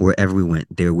mall, wherever we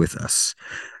went, they were with us.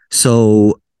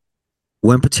 So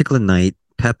one particular night,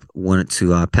 Peppa wanted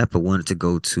to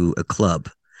go to a club,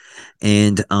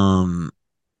 and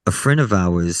a friend of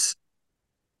ours,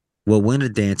 well, one of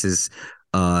the dancers,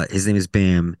 his name is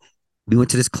Bam. We went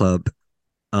to this club,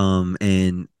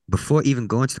 and before even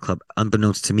going to the club,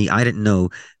 unbeknownst to me, I didn't know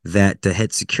that the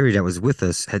head security that was with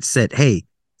us had said, "Hey,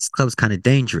 this club's kind of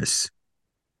dangerous."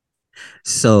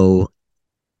 So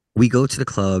we go to the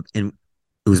club, and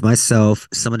it was myself,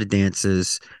 some of the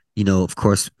dancers, you know, of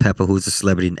course, Peppa, who's a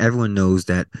celebrity, and everyone knows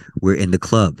that we're in the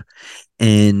club.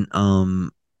 And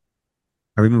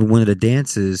I remember one of the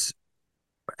dancers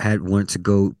had wanted to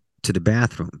go to the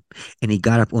bathroom, and he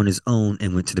got up on his own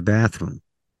and went to the bathroom.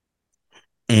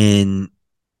 And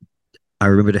I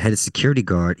remember the head of security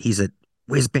guard, he said,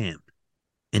 "Where's Bam?"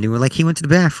 And they were like, "He went to the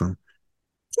bathroom."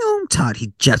 Todd,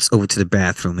 he jets over to the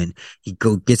bathroom, and he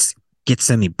gets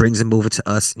him, he brings him over to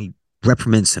us, and he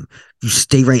reprimands him. "You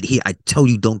stay right here. I tell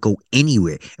you, don't go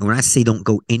anywhere. And when I say don't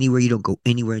go anywhere, you don't go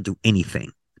anywhere and do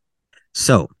anything."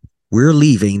 So we're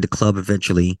leaving the club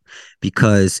eventually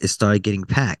because it started getting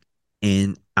packed,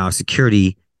 and our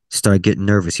security started getting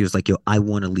nervous. He was like, "Yo, I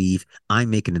want to leave.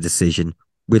 I'm making a decision.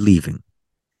 We're leaving."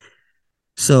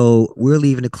 So we're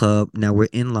leaving the club. Now we're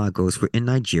in Lagos. We're in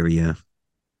Nigeria.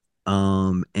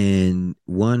 And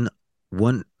one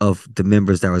of the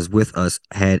members that was with us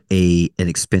had an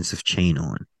expensive chain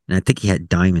on, and I think he had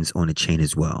diamonds on the chain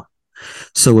as well.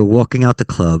 So we're walking out the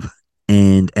club,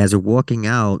 and as we're walking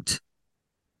out,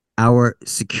 our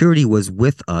security was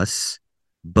with us,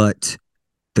 but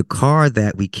the car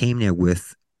that we came there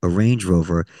with, a Range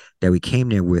Rover that we came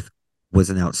there with,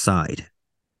 wasn't outside.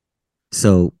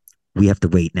 So we have to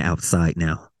wait outside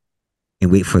now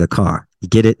and wait for the car. You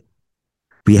get it?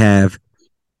 We have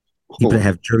people that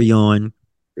have jury on.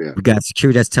 Yeah. We got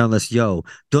security that's telling us, "Yo,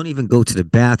 don't even go to the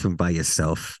bathroom by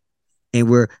yourself." And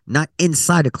we're not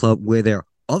inside the club where there are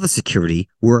other security.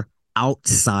 We're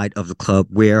outside of the club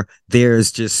where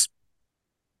there's just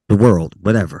the world,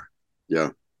 whatever.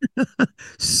 Yeah.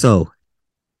 So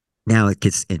now it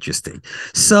gets interesting.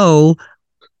 So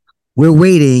we're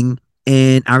waiting,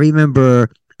 and I remember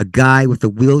a guy with a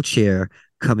wheelchair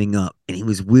coming up, and he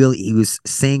was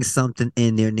saying something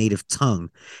in their native tongue.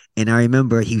 And I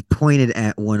remember he pointed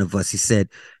at one of us. He said,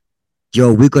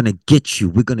 "Yo, we're gonna get you.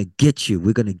 We're gonna get you.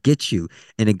 We're gonna get you."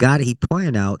 And the guy that he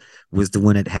pointed out was the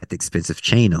one that had the expensive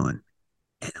chain on.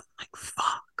 And I'm like,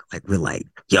 fuck. Like, we're like,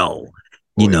 yo,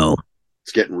 you know.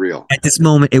 It's getting real. At this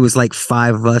moment, it was like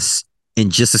 5 of us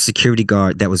and just a security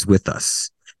guard that was with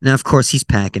us. Now, of course, he's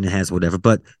packing and has whatever,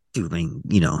 but dude, I mean,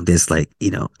 you know, there's like,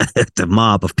 you know, the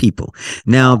mob of people.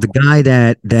 Now, the guy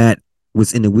that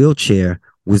was in the wheelchair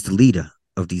was the leader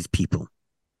of these people.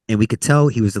 And we could tell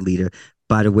he was the leader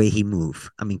by the way he moved.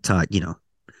 I mean, Todd, you know,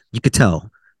 you could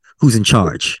tell who's in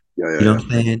charge. Yeah, you know what I'm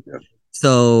saying? Yeah.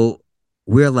 So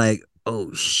we're like,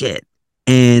 oh shit.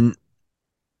 And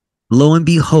lo and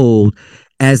behold,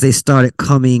 as they started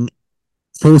coming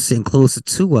closer and closer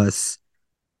to us,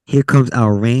 here comes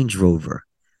our Range Rover.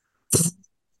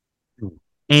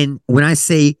 And when I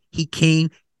say he came,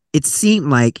 it seemed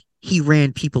like he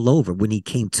ran people over when he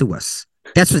came to us.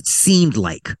 That's what it seemed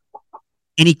like.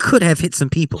 And he could have hit some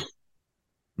people.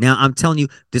 Now, I'm telling you,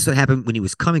 this would happen when he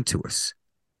was coming to us.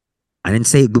 I didn't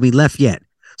say when we left yet.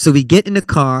 So we get in the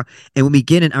car, and when we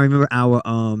get in, I remember our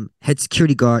head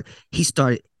security guard, he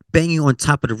started banging on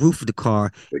top of the roof of the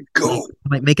car,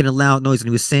 like making a loud noise, and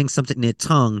he was saying something in their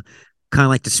tongue, kind of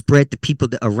like to spread the people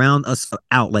that around us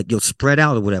out, like, yo, spread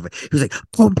out or whatever. He was like,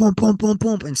 boom, boom, boom, boom,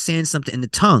 boom, and saying something in the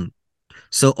tongue.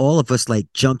 So all of us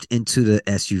like jumped into the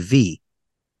SUV,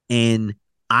 and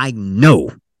I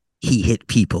know he hit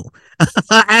people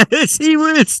as he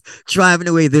was driving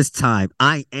away this time.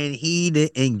 And he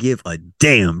didn't give a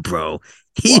damn, bro.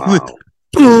 He was,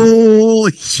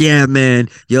 oh yeah, man,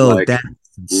 yo, like, that's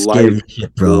scary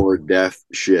shit, bro. Or death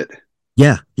shit.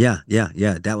 Yeah.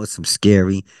 That was some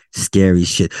scary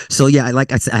shit. So yeah,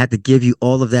 like I said, I had to give you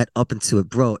all of that up into it,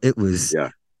 bro. It was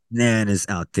bananas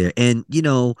out there, and you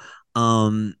know,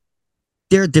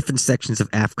 there are different sections of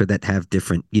Africa that have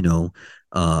different, you know,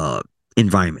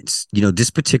 environments. You know, this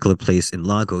particular place in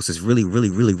Lagos is really, really,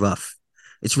 really rough.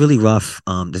 It's really rough,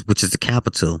 which is the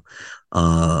capital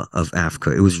of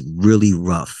Africa. It was really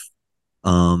rough.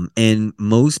 And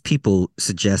most people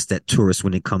suggest that tourists,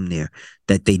 when they come there,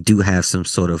 that they do have some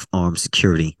sort of armed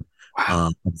security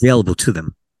available to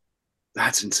them.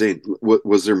 That's insane.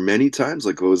 Was there many times?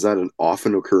 Like, was that an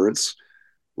often occurrence?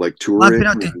 Like touring,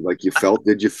 like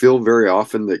did you feel very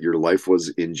often that your life was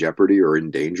in jeopardy or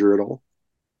in danger at all?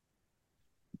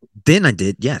 Then I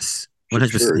did, yes.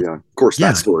 100%. Sure, yeah. Of course,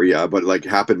 that story, yeah. But like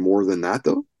happened more than that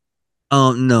though?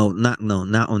 Oh, no, not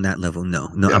on that level. No,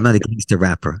 yeah. I'm not a gangster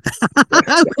rapper.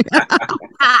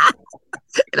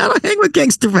 And I don't hang with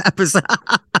gangster rappers.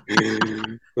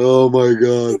 Oh my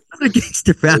God. I'm not a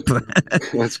gangster rapper.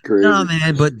 That's crazy. No,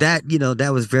 man, but that, you know,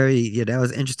 that was that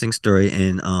was an interesting story.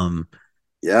 And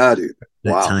yeah, dude.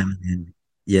 That time, and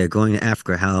yeah, going to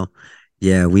Africa, how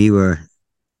we were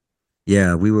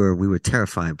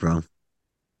terrified, bro.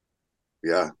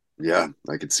 Yeah,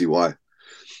 I could see why.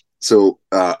 So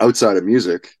outside of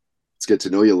music, let's get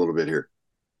to know you a little bit here.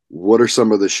 What are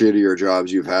some of the shittier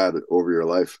jobs you've had over your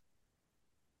life?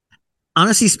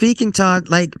 Honestly speaking, Todd,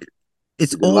 like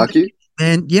it's all lucky,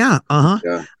 man. Yeah,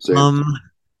 yeah. Same.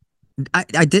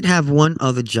 I did have one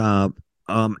other job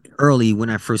early when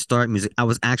I first started music. I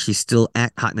was actually still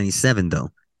at Hot 97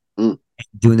 though,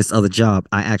 doing this other job.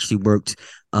 I actually worked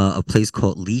a place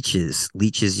called Leeches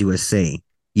USA.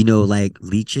 You know, like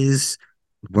leeches,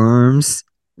 worms.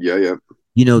 Yeah.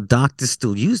 You know, doctors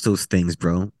still use those things,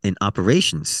 bro, in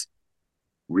operations.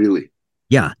 Really?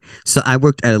 Yeah. So I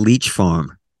worked at a leech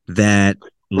farm that,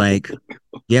 like,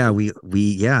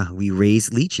 we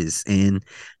raised leeches, and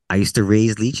I used to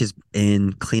raise leeches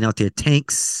and clean out their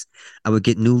tanks. I would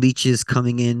get new leeches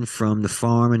coming in from the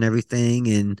farm and everything,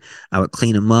 and I would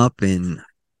clean them up. And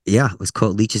yeah, it was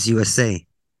called Leeches USA.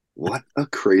 What a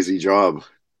crazy job.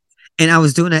 And I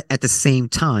was doing that at the same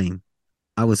time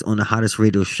I was on the hottest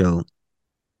radio show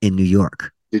in New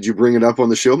York. Did you bring it up on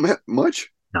the show much?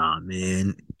 Nah,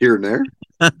 man. Here and there?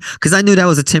 Because I knew that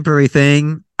was a temporary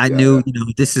thing. I knew, you know,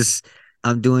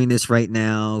 I'm doing this right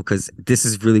now because this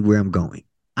is really where I'm going.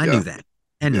 I knew that.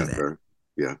 I knew that. Fair.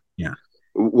 Yeah. Yeah.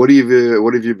 What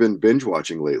have you been binge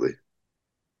watching lately?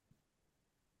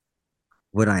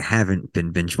 What I haven't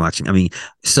been binge watching. I mean,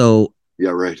 so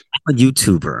yeah, right. I'm a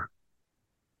YouTuber,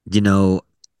 you know,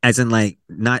 as in like,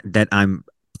 not that I'm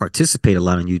participate a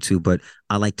lot on YouTube, but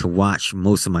I like to watch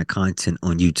most of my content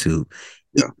on YouTube.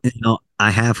 Yeah. You know, I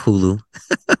have Hulu,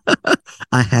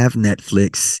 I have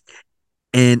Netflix,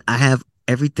 and I have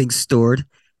everything stored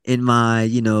in my,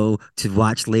 you know, to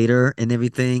watch later and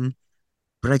everything.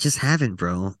 But I just haven't,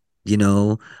 bro. You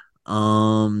know,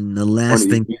 the last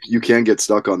thing you can't get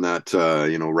stuck on that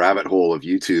you know, rabbit hole of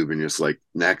YouTube and just like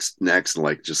next,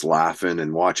 like just laughing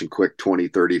and watching quick 20,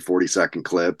 30, 40-second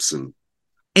clips. And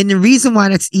the reason why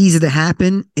that's easy to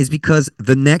happen is because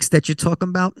the next that you're talking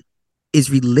about is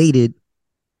related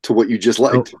to what you just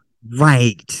liked.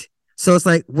 Right. So it's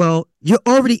like, well, you're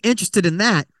already interested in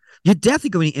that. You're definitely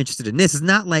going to be interested in this. It's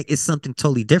not like it's something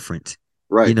totally different.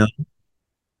 Right. You know?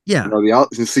 Yeah. You know,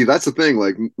 see, that's the thing.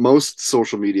 Like most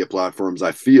social media platforms,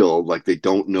 I feel like they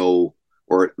don't know,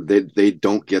 or they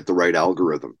don't get the right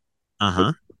algorithm.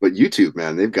 But YouTube,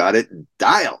 man, they've got it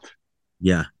dialed.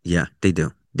 Yeah, they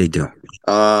do.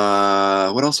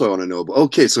 What else do I want to know about?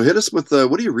 Okay, so hit us with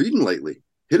what are you reading lately?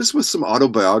 Hit us with some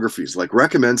autobiographies. Like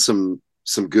recommend some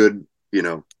good, you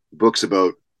know, books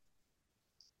about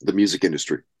the music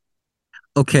industry.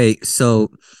 Okay,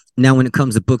 so now when it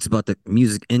comes to books about the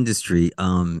music industry,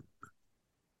 I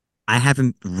I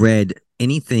haven't read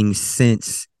anything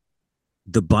since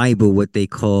the Bible, what they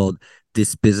called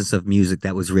This Business of Music,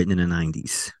 that was written in the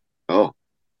 90s. Oh.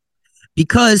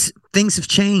 Because things have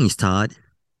changed, Todd.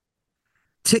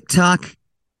 TikTok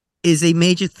is a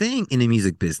major thing in the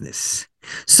music business.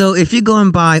 So if you're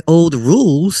going by old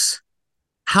rules,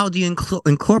 how do you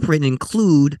incorporate and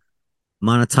include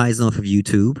monetizing off of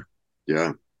YouTube?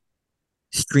 Yeah.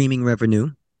 Streaming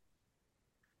revenue,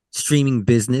 streaming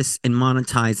business, and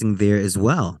monetizing there as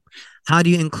well. How do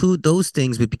you include those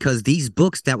things? But because these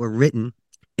books that were written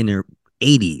in the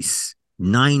 80s,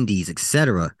 90s,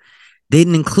 etc., they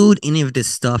didn't include any of this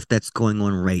stuff that's going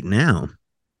on right now.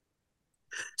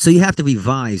 So you have to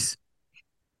revise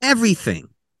everything.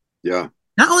 Yeah.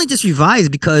 Not only just revise,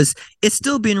 because it's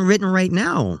still being written right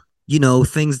now. You know,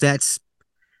 things that's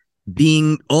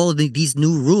being all of these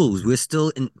new rules. We're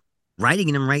still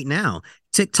writing them right now.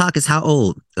 TikTok is how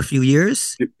old? A few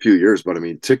years? A few years, but I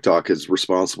mean, TikTok is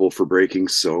responsible for breaking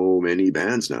so many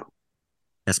bands now.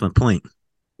 That's my point.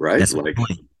 Right? That's my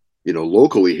point. You know,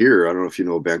 locally here, I don't know if you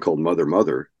know a band called Mother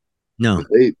Mother. No.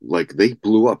 They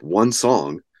blew up one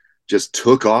song, just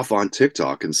took off on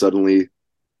TikTok, and suddenly,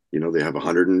 you know, they have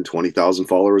 120,000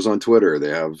 followers on Twitter.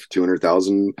 They have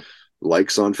 200,000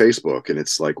 likes on Facebook, and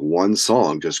it's like one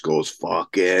song just goes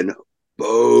fucking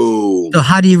boom. So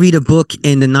how do you read a book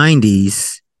in the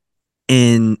 90s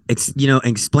and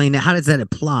explain that? How does that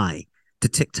apply to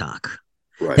TikTok?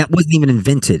 Right. That wasn't even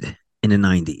invented in the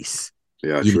 90s.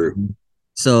 Yeah, true. know?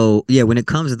 So yeah, when it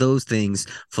comes to those things,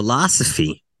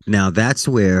 philosophy, now that's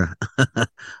where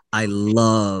I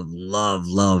love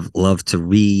to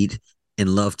read and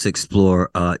love to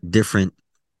explore different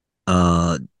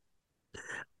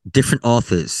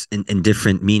authors and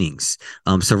different meanings.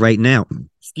 So right now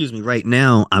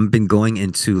I've been going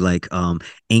into like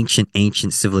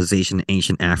ancient civilization,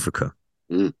 ancient Africa.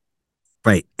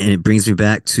 Right. And it brings me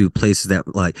back to places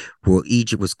that like where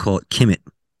Egypt was called Kemet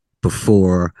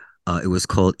before it was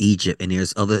called Egypt. And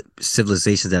there's other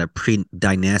civilizations that are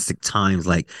pre-dynastic times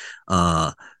like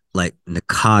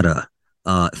Nakata,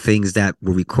 things that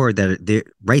were recorded that are there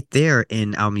right there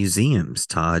in our museums,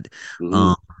 Todd.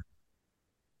 The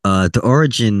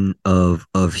origin of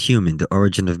human, the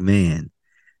origin of man,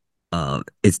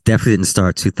 it's definitely didn't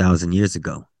start 2,000 years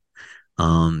ago.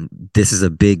 This is a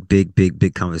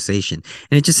big conversation,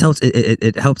 and it just helps.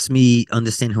 It helps me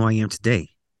understand who I am today.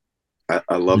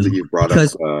 I love that you brought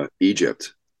up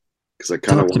Egypt, because I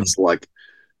kind of want to like.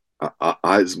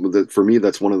 For me,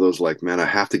 that's one of those like, man, I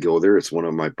have to go there. It's one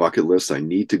of my bucket lists. I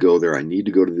need to go there. I need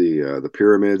to go to the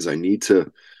pyramids. I need to,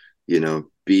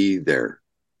 be there.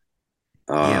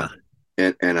 Yeah.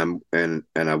 And I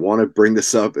want to bring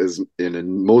this up as in a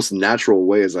most natural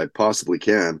way as I possibly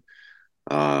can.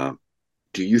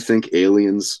 Do you think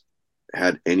aliens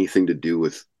had anything to do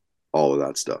with all of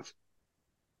that stuff?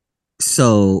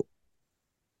 So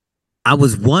I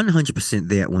was 100%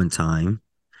 there at one time.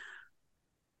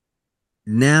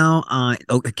 Now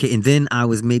and then I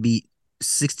was maybe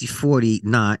 60-40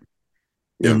 not.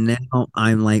 Yeah. And now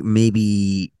I'm like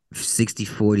maybe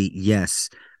 60-40 yes.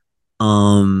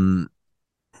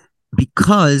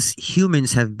 Because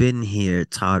humans have been here,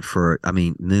 Todd, for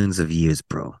millions of years,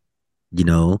 bro.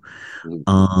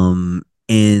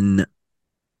 And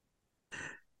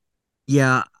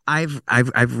yeah,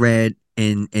 I've read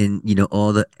and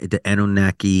all the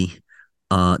Anunnaki,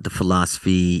 the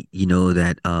philosophy,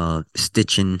 that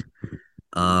Stitchin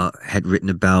had written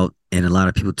about, and a lot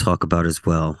of people talk about as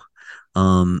well.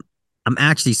 I'm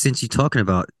actually, since you're talking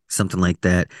about something like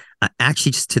that, I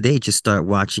actually just today started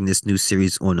watching this new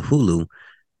series on Hulu.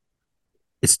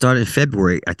 It started in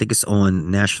February. I think it's on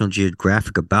National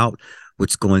Geographic, about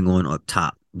what's going on up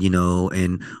top,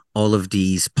 and all of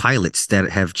these pilots that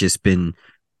have just been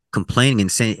complaining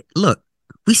and saying, look,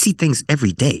 we see things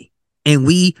every day. And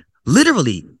we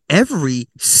literally every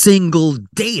single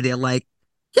day, they're like,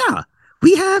 yeah,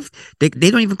 we have, they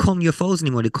don't even call them UFOs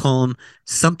anymore. They call them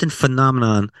something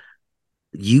phenomenon,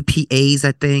 UPAs,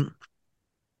 I think.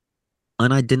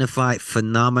 Unidentified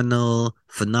phenomenal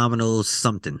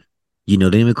something. They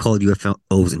don't even call it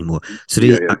UFOs anymore. So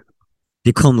they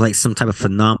call them like some type of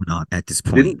phenomenon at this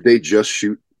point. Didn't they just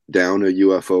shoot down a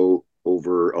UFO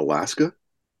over Alaska?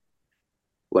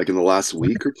 Like in the last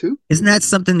week or two? Isn't that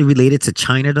something related to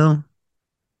China though?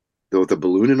 With the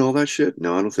balloon and all that shit?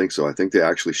 No, I don't think so. I think they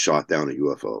actually shot down a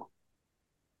UFO.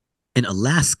 In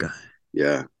Alaska?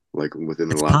 Yeah, like within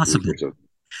the last week or so.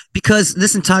 Because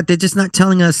listen, Todd, they're just not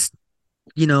telling us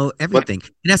everything.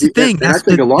 And that's the thing. That's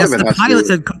the pilots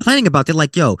are complaining about. They're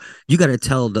like, yo, you got to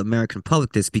tell the American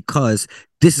public this, because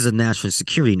this is a national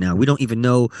security now. We don't even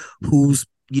know who's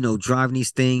driving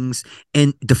these things,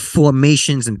 and the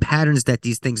formations and patterns that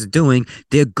these things are doing,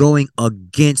 they're going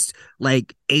against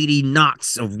like 80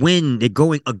 knots of wind. They're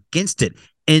going against it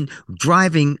and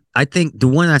driving. I think the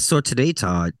one I saw today,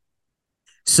 Todd.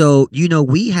 So,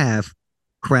 we have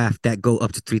craft that go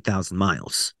up to 3,000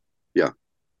 miles. Yeah.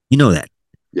 You know that.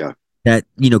 Yeah. That,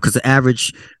 because the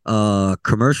average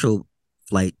commercial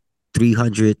flight,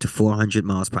 300 to 400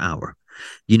 miles per hour.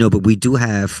 But we do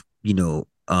have,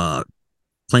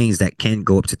 planes that can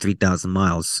go up to 3,000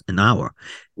 miles an hour.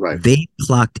 Right. They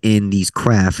clocked in these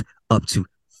craft up to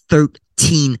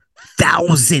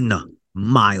 13,000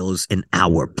 miles an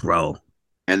hour, bro.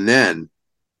 And then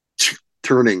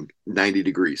turning 90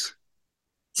 degrees.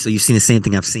 So you've seen the same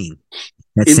thing I've seen.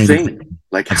 That insane.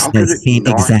 Like, how could it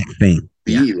not exact thing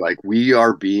be like we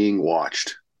are being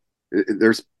watched?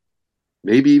 There's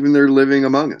maybe even they're living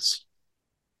among us.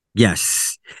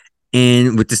 Yes.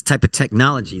 And with this type of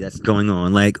technology that's going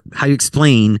on, like, how you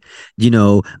explain,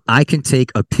 I can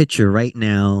take a picture right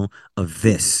now of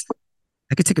this.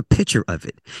 I could take a picture of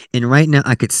it. And right now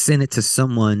I could send it to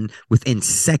someone within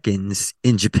seconds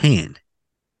in Japan.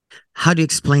 How do you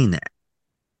explain that?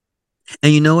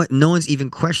 And you know what? No one's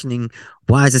even questioning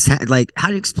why is this like, how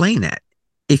do you explain that?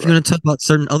 If you're going to talk about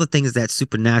certain other things that's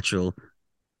supernatural.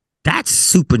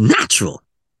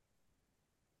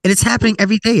 And it's happening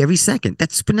every day, every second.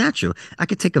 That's supernatural. I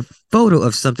could take a photo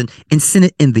of something and send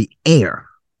it in the air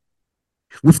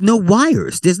with no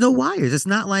wires. There's no wires. It's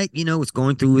not like, it's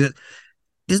going through it.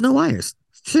 There's no wires.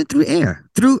 Send it through air,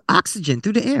 through oxygen,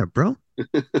 through the air, bro.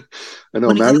 I know.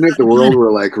 Imagine if the world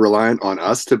were like reliant on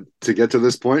us to get to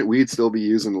this point, we'd still be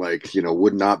using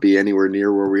would not be anywhere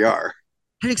near where we are.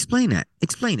 How do you explain that?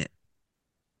 Explain it.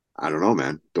 I don't know,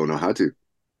 man. Don't know how to.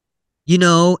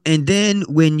 And then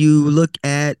when you look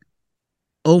at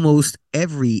almost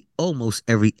every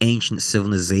ancient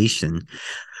civilization,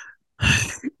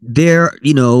 there,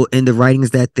 in the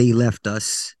writings that they left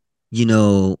us,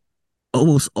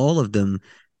 almost all of them,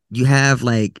 you have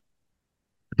like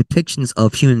depictions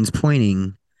of humans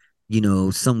pointing,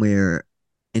 somewhere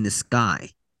in the sky,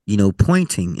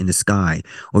 pointing in the sky,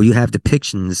 or you have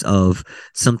depictions of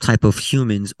some type of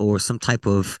humans or some type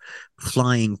of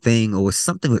flying thing or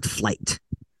something with flight,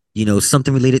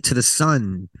 something related to the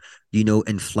sun,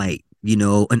 in flight,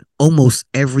 in almost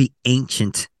every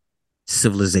ancient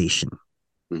civilization,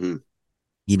 going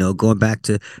back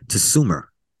to Sumer.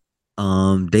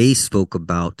 They spoke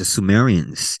about the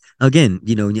Sumerians. Again,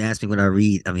 when you ask me what I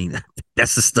read, I mean,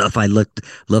 that's the stuff I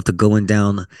love to going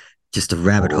down just a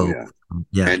rabbit hole.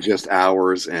 Yeah. And just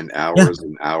hours and hours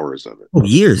and hours of it. Oh,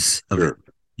 years of it.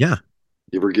 Yeah.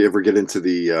 You ever get into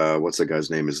the what's that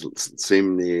guy's name? Is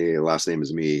same the last name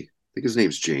as me. I think his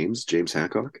name's James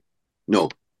Hancock. No.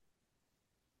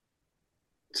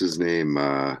 What's his name?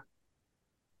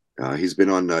 He's been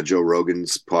on Joe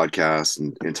Rogan's podcast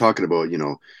and talking about,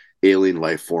 alien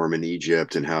life form in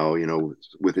Egypt and how,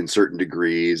 within certain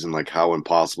degrees and like how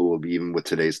impossible it will be even with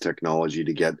today's technology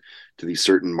to get to these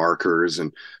certain markers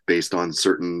and based on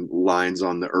certain lines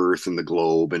on the earth and the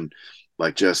globe. And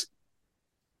like, just,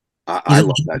 I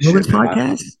love that shit.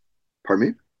 Podcast? Pardon me?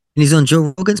 And he's on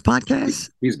Joe Rogan's podcast?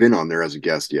 He's been on there as a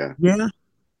guest. Yeah. Yeah.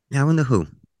 I wonder who.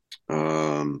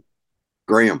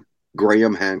 Graham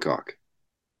Hancock.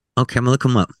 Okay. I'm gonna look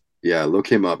him up. Yeah,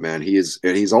 look him up, man.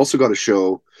 He's also got a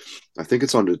show, I think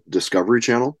it's on the Discovery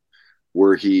Channel,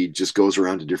 where he just goes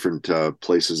around to different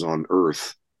places on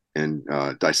Earth and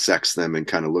dissects them and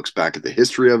kind of looks back at the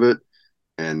history of it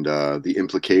and the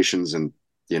implications and,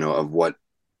 of what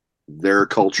their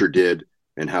culture did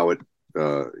and how it,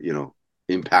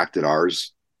 impacted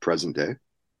ours present day.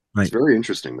 Right. It's very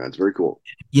interesting, man. It's very cool.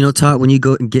 Todd, when you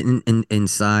go and get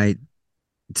inside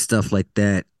stuff like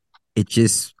that, it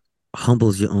just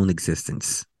humbles your own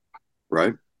existence,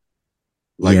 right?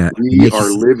 Like, we are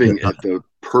living at the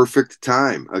perfect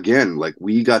time again. Like,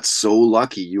 we got so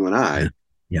lucky, you and I,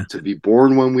 to be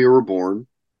born when we were born,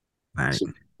 right?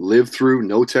 To live through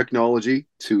no technology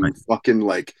to fucking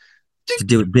like to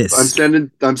do this.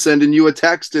 I'm sending you a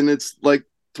text and it's like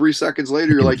 3 seconds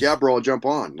later you're like, yeah, bro, I'll jump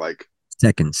on. Like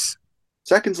seconds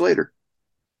later.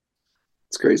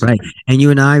 It's crazy, right? And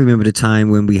you and I remember the time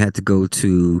when we had to go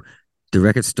to the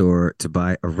record store to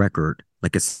buy a record,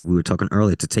 like we were talking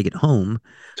earlier, to take it home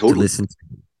to listen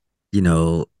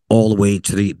to, all the way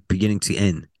to the beginning to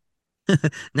end.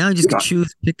 Now you just can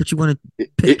pick what you want to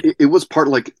pick. It was part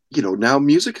like, now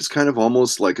music is kind of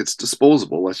almost like it's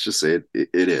disposable. Let's just say it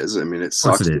is. I mean, it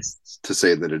sucks to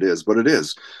say that it is, but it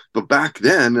is. But back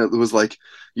then it was like,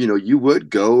 you would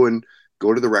go to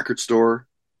the record store,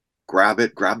 grab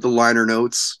the liner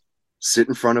notes, sit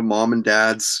in front of mom and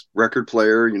dad's record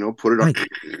player, you know, put it on. Right.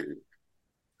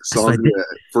 Song,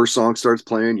 first song starts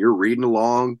playing. You're reading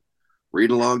along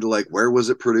to like, where was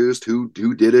it produced? Who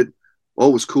did it? Oh,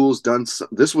 it was cool. It's done.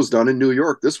 This was done in New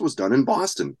York. This was done in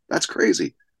Boston. That's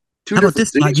crazy. Two How about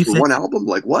different this? cities for one album.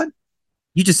 Like what?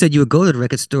 You just said you would go to the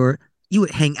record store. You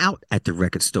would hang out at the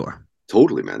record store.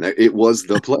 Totally, man. It was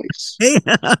the place.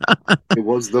 It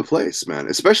was the place, man.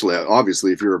 Especially,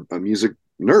 obviously, if you're a music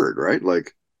nerd, right?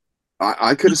 Like,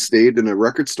 I could have stayed in a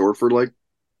record store for like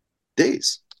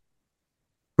days.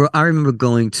 Bro, I remember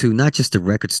going to not just a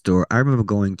record store. I remember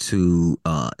going to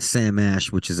Sam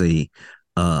Ash, which is a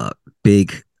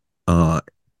big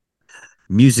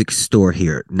music store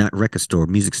here, not record store,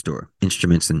 music store,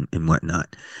 instruments and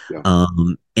whatnot. Yeah.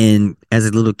 And as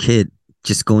a little kid,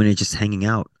 just going and just hanging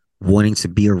out, wanting to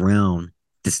be around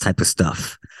this type of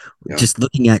stuff. Yeah. Just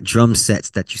looking at drum sets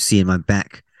that you see in my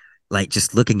back, like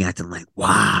just looking at them like,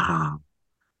 wow.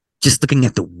 Just looking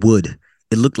at the wood,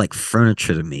 it looked like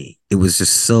furniture to me. It was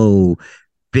just so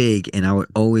big, and I would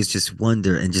always just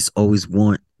wonder and just always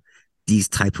want these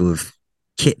type of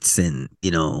kits. And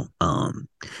you know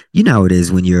how it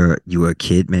is when you were a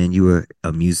kid, man. You were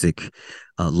a music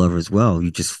lover as well.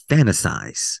 You just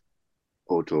fantasize.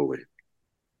 Oh, totally.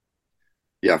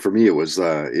 Yeah, for me it was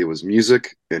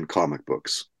music and comic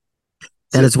books.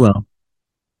 That as well.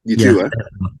 You too, eh?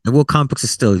 Well, comic books are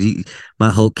still.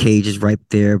 My Hulk cage is right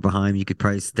there behind me. You could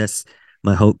probably. That's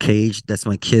my Hulk cage. That's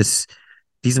my Kiss.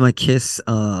 These are my Kiss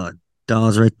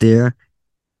dolls right there.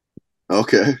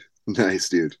 Okay, nice,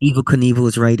 dude. Evel Knievel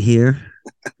is right here.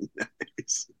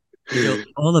 Nice. You know,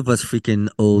 all of us freaking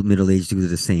old middle-aged dudes are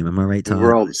the same. Am I right, Tom?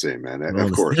 We're all the same, man.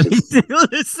 Of course.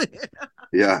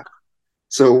 Yeah.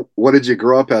 So, what did you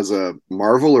grow up as, a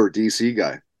Marvel or DC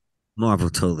guy? Marvel,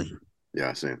 totally.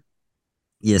 Yeah, same.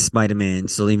 Yeah, Spider-Man.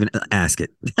 So even ask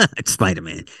it. It's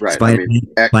Spider-Man. Right. Spider-Man,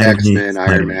 I mean, X-Men,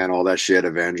 Iron Man, all that shit,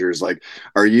 Avengers. Like,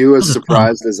 are you as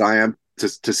surprised as I am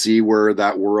to see where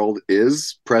that world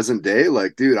is present day?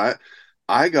 Like, dude,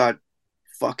 I got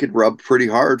fucking rubbed pretty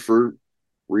hard for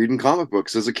reading comic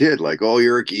books as a kid. Like, oh,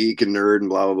 you're a geek and nerd and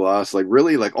blah, blah, blah. It's like,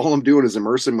 really? Like, all I'm doing is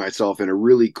immersing myself in a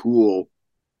really cool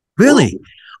Really? World.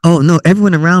 Oh, no,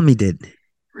 everyone around me did.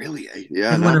 Really?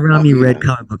 Yeah. Everyone around me read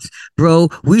comic books. Bro,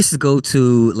 we used to go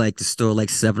to like the store like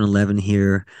 7-Eleven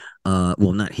here.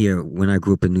 Well, not here, when I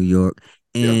grew up in New York.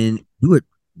 And we would,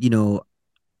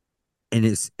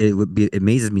 and it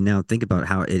amazes me now, think about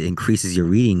how it increases your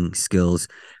reading skills.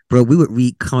 Bro, we would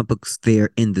read comic books there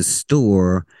in the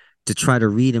store to try to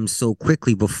read them so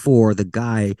quickly before the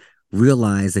guy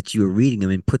realized that you were reading them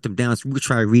and put them down. So we would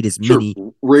try to read as many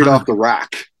right off the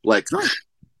rack. Like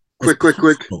quick.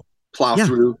 Plow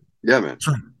through. Yeah, man.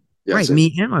 Right. Yeah, right.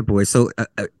 Me and my boys. So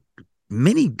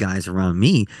many guys around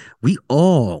me, I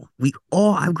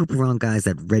grew up around guys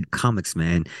that read comics,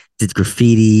 man, did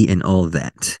graffiti and all of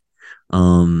that.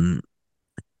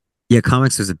 Yeah,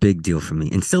 comics was a big deal for me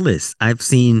and still is. I've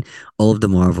seen all of the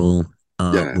Marvel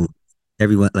movies,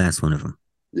 every last one of them.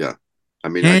 Yeah. I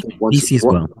mean, and DC as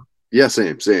well. Yeah,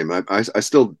 same. I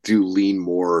still do lean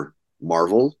more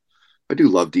Marvel. I do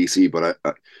love DC, but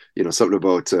I something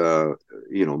about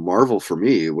Marvel for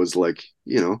me was like,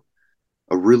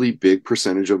 a really big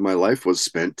percentage of my life was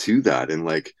spent to that. And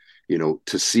like,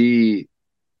 to see,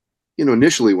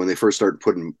 initially when they first started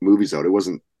putting movies out, it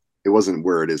wasn't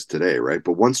where it is today, right?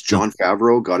 But once Jon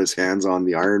Favreau got his hands on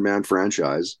the Iron Man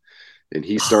franchise and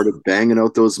he started banging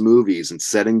out those movies and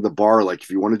setting the bar, like, if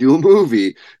you want to do a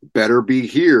movie, better be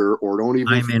here or don't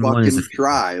even fucking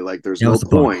try. Like, there's no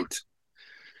point.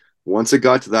 Once it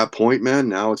got to that point, man,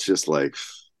 now it's just like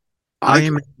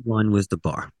Iron Man 1 was the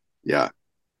bar. Yeah,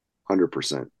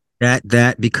 100%.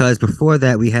 That because before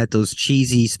that we had those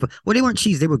cheesy. Well, they weren't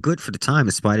cheesy; they were good for the time.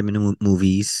 The Spider-Man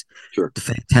movies, sure, the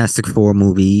Fantastic Four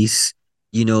movies,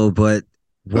 But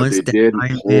once they did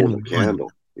hold the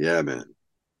candle, yeah, man.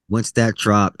 Once that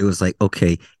dropped, it was like,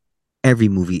 okay, every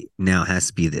movie now has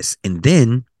to be this. And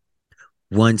then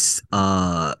once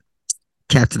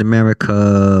Captain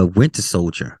America: Winter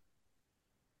Soldier,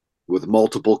 with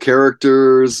multiple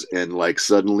characters, and like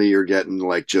suddenly you're getting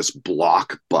like just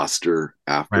blockbuster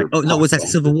after. Right. Oh no, was that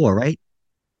Civil War, right?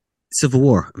 Civil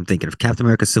War. I'm thinking of Captain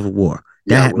America: Civil War.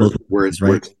 That where it's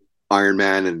right. Iron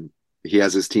Man and he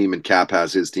has his team and Cap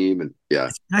has his team, and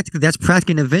that's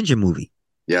practically an Avenger movie.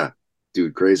 Yeah,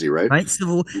 dude, crazy, right? Right.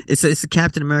 Civil. It's a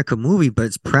Captain America movie, but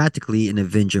it's practically an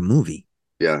Avenger movie.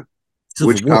 Yeah.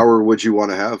 Which power would you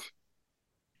want to have?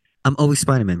 I'm always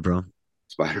Spider-Man, bro.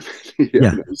 Spider-Man.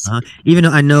 Yeah. Even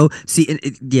though I know,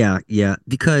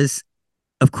 because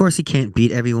of course he can't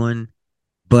beat everyone,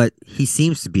 but he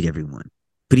seems to beat everyone,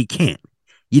 but he can't.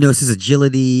 You know, it's his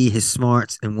agility, his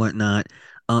smarts, and whatnot.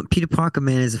 Peter Parker,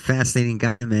 man, is a fascinating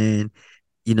guy, man.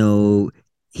 You know,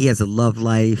 he has a love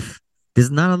life.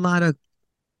 There's not a lot of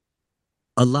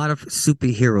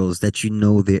superheroes that you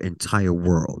know their entire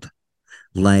world,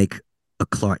 like a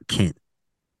Clark Kent.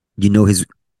 You know his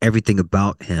everything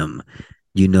about him.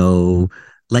 You know,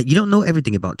 like you don't know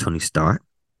everything about Tony Stark.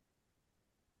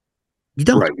 You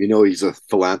don't. Right. You know, he's a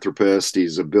philanthropist.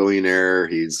 He's a billionaire.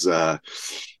 He's, you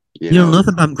You don't know, know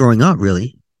nothing about him growing up,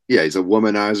 really. yeah, he's a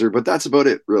womanizer, but that's about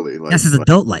it, really. That's his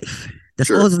adult life. That's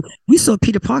all. Sure. We saw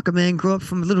Peter Parker, man, grow up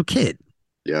from a little kid.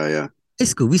 Yeah, yeah, High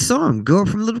school. We saw him grow up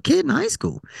from a little kid in high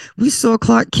school. We saw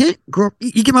Clark Kent grow up.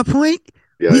 You get my point?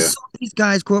 yeah, We yeah. saw these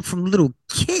guys grow up from little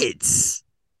kids.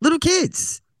 Little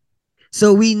kids.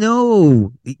 So we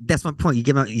know that's my point. You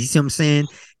see what I'm saying?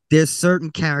 There's certain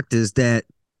characters that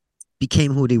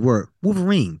became who they were.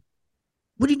 Wolverine.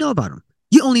 What do you know about him?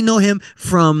 You only know him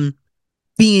from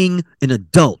being an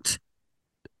adult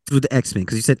through the X-Men,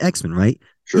 because you said X-Men, right?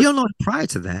 Sure. You don't know him prior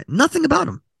to that. Nothing about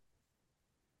him.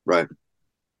 Right,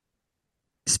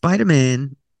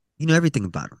 Spider-Man, you know everything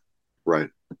about him. right.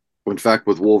 In fact,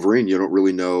 with Wolverine, you don't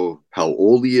really know how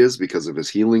old he is because of his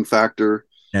healing factor.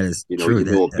 That is You know, true. you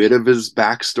know a bit of his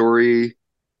backstory,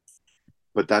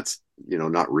 but that's, you know,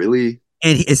 not really.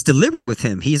 And it's deliberate with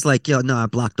him. He's like, yo, no, I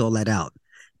blocked all that out.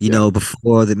 You Yeah. know,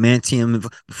 before the Mantium,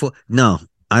 before no,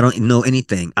 I don't know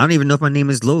anything. I don't even know if my name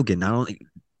is Logan.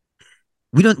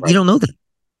 We don't, Right. you don't know that,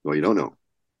 Well, you don't know.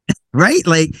 right?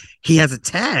 Like he has a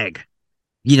tag,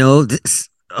 you know,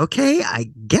 okay,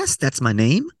 I guess that's my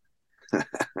name.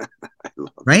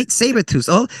 Right? Sabretooth.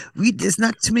 Oh, there's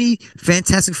not too many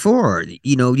Fantastic Four.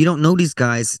 You know, you don't know these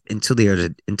guys until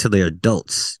they're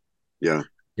adults. Yeah.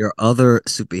 There are other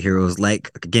superheroes,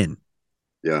 like again,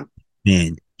 Yeah.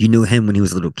 man, you knew him when he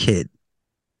was a little kid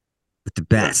with the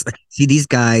best. Like, see, these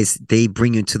guys, they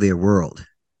bring you into their world.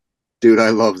 Dude, I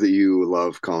love that you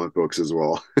love comic books as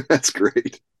well. That's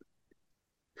great.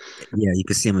 Yeah, you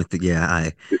can see them with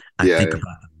I Yeah. think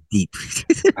about them deep.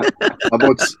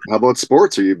 How about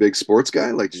sports? Are you a big sports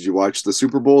guy? Like, did you watch the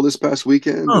Super Bowl this past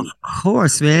weekend? Of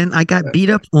course, man. I got beat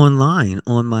up online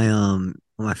on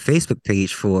my Facebook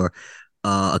page for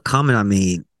a comment I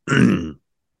made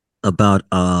about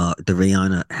the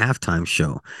Rihanna halftime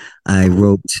show. I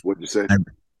wrote What'd you say?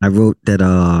 I wrote that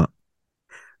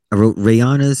I wrote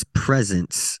Rihanna's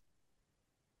presence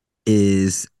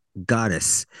is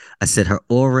goddess. I said her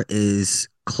aura is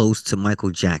close to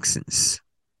Michael Jackson's.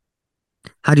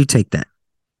 How do you take that?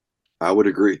 I would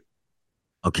agree.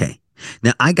 Okay.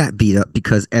 Now I got beat up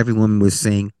because everyone was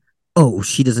saying, "Oh,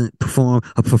 she doesn't perform.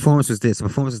 Her performance was this. Her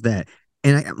performance was that."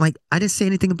 And I'm like, I didn't say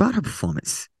anything about her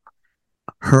performance.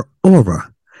 Her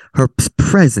aura, her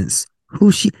presence,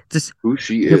 who she is.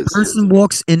 The person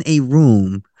walks in a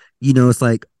room, you know, it's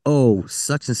like, oh,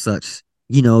 such and such.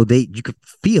 You know, you could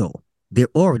feel their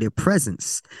aura, their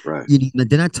presence. Right.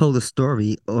 Then I told the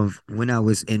story of when I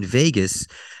was in Vegas.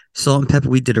 Salt and Pepper,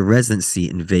 we did a residency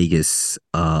in Vegas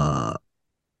a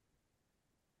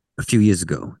few years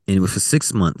ago, and it was for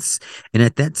 6 months. And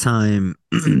at that time,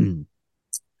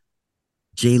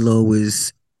 J Lo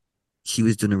was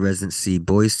doing a residency.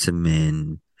 Boys to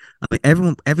Men. I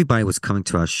mean, everybody was coming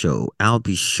to our show. Al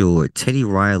B. Sure, Teddy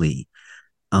Riley,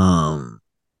 all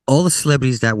the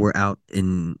celebrities that were out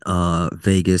in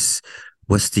Vegas.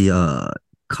 What's the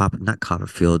not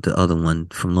Copperfield, the other one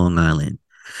from Long Island?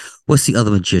 What's the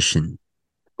other magician?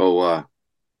 Oh,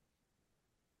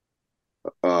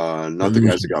 not the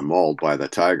guys that got mauled by the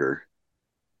tiger.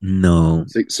 No.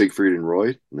 Siegfried and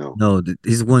Roy? No. No,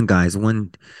 he's one guy.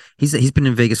 He's been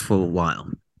in Vegas for a while.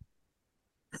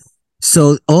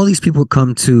 So all these people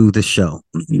come to the show,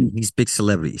 these big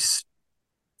celebrities.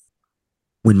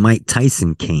 When Mike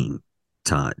Tyson came,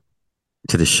 Todd,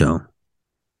 to the show,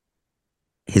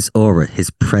 his aura, his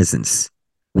presence.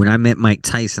 When I met Mike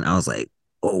Tyson, I was like,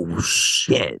 oh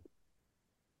shit.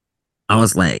 I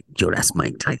was like, yo, that's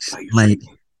Mike Tyson. Like,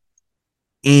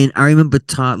 and I remember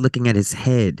Todd looking at his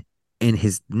head and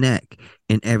his neck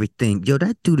and everything. Yo,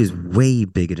 that dude is way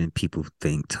bigger than people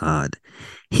think, Todd.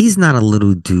 He's not a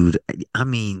little dude. I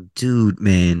mean, dude,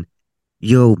 man.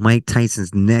 Yo, Mike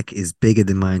Tyson's neck is bigger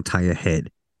than my entire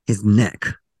head. His neck.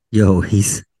 Yo,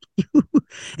 he's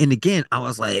and again, I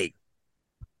was like,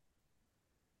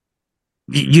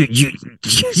 you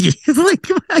like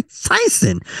Mike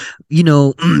Tyson. You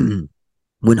know,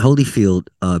 when Holyfield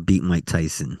beat Mike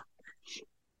Tyson,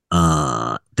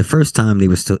 the first time they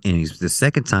were still enemies. The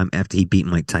second time after he beat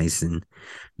Mike Tyson,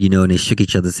 you know, and they shook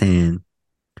each other's hand.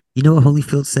 You know what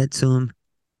Holyfield said to him?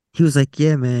 He was like,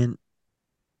 yeah, man,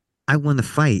 I won the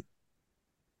fight,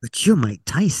 but you're Mike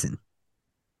Tyson.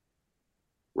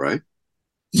 Right?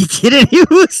 You kidding? He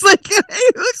was like,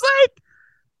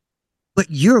 but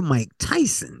you're Mike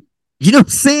Tyson. You know what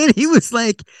I'm saying? He was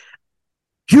like,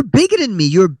 you're bigger than me.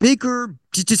 You're bigger.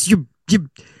 You.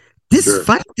 This Sure.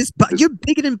 fight, you're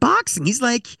bigger than boxing. He's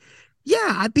like,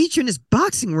 yeah, I beat you in this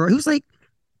boxing world. He was like,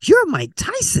 you're Mike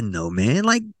Tyson, though, man.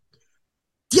 Like,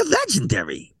 you're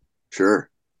legendary. Sure.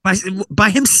 By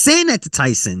him saying that to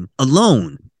Tyson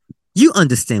alone, you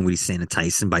understand what he's saying to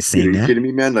Tyson by saying that. Are you kidding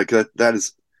me, man? Like that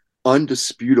is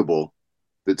undisputable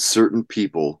that certain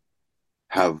people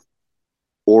have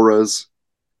auras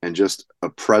and just a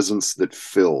presence that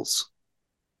fills.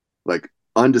 Like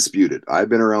undisputed. I've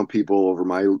been around people over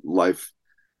my life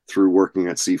through working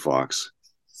at CFox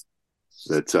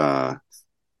that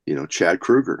Chad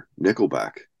Kroeger,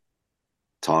 Nickelback,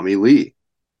 Tommy Lee.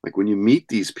 Like when you meet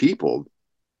these people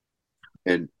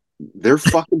and they're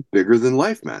fucking bigger than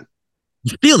life, man.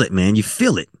 You feel it, man. You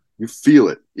feel it. You feel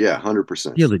it. Yeah,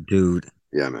 100%. Feel it, dude.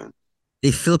 Yeah, man.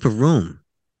 They fill up a room.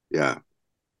 Yeah.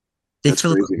 That's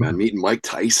crazy, man. Meeting Mike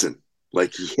Tyson.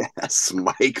 Like, yes,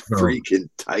 Mike freaking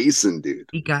Tyson, dude.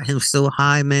 He got him so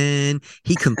high, man.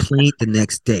 He complained the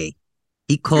next day.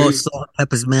 He called Salt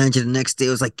Pepper's manager the next day. It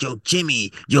was like, yo,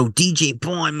 Jimmy, yo, DJ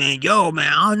Bourne, man. Yo,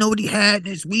 man, I don't know what he had in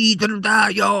his weed. Yo,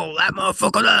 that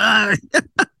motherfucker.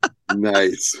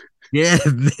 Nice. Yeah,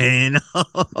 man.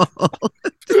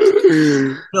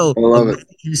 Yo, I love it.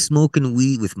 Smoking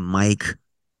weed with Mike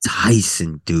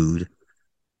Tyson, dude.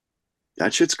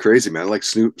 That shit's crazy, man. Like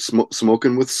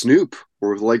smoking with Snoop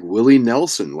or with like Willie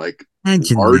Nelson, like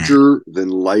larger than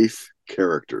life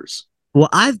characters. Well,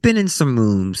 I've been in some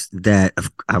rooms that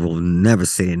I will never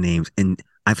say their names, and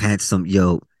I've had some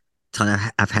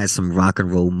I've had some rock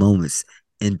and roll moments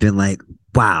and been like,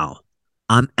 wow,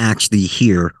 I'm actually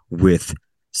here with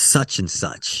such and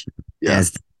such. Yeah.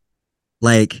 As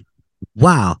like,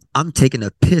 wow, I'm taking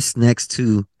a piss next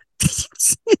to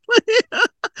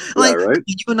like, yeah, right?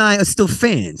 You and I are still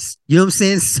fans. You know what I'm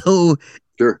saying? So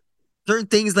sure. Certain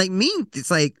things like me,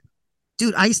 it's like,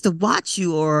 dude, I used to watch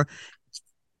you, or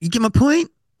you get my point?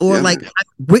 Or like I'm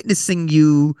witnessing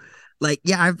you. Like,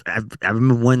 yeah, I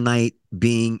remember one night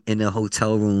being in a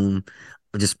hotel room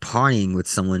or just partying with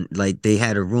someone. Like they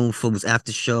had a room full of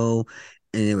after show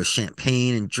and there was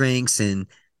champagne and drinks, and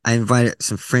I invited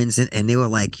some friends in and they were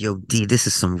like, yo, D, this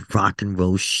is some rock and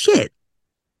roll shit.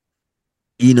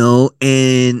 You know,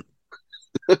 and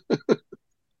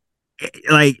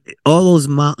like all those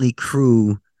Motley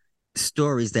Crue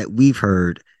stories that we've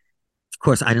heard. Of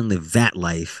course, I didn't live that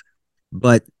life,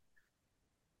 but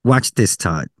watch this,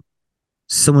 Todd.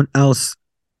 Someone else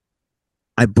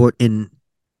I brought in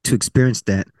to experience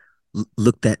that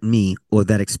looked at me or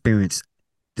that experience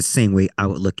the same way I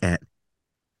would look at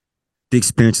the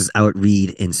experiences I would read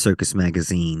in Circus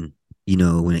Magazine, you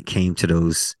know, when it came to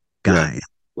those guys. Yeah.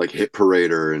 Like Hit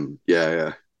Parader and yeah.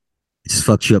 It just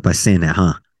fucked you up by saying that,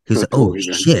 huh? He was like, oh,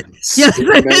 shit. Yeah.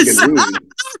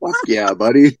 Fuck yeah,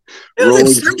 buddy. Rolling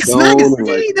Stone and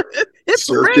like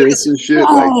Circus and shit.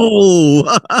 Oh,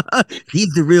 he's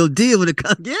the real deal when it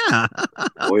comes. Yeah.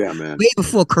 Oh, yeah, man. Way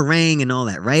before Kerrang and all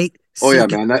that, right? Oh, yeah,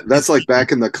 man. That's like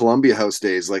back in the Columbia House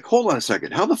days. Like, hold on a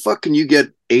second. How the fuck can you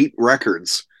get 8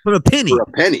 records for a penny? For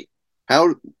a penny?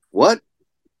 How? What?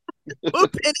 For a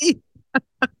penny.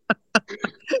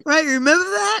 Right? Remember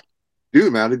that?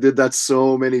 Dude, man, I did that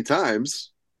so many times.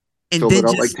 And filled it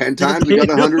up like 10 times. We got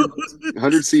 100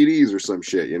 CDs or some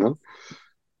shit, you know?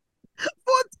 For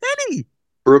a penny.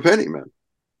 For a penny, man.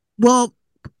 Well,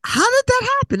 how did that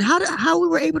happen? How we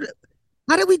were able to?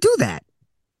 How did we do that?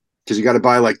 Because you got to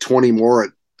buy like 20 more at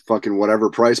fucking whatever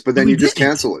price, but then you just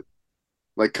cancel it.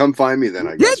 Like, come find me then.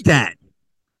 I guess. Did that?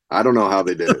 I don't know how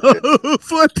they did it.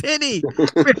 For a penny.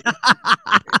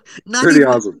 Not pretty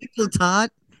awesome.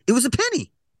 Todd. It was a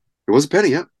penny. It was a penny,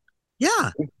 yeah.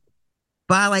 Yeah.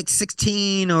 Buy like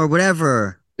 16 or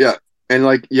whatever. Yeah. And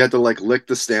like you had to like lick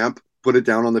the stamp, put it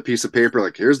down on the piece of paper,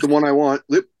 like here's the one I want.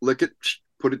 Lick it,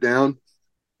 put it down.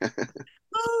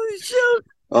 Oh shoot.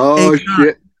 Oh hey,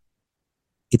 shit.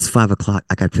 It's 5:00.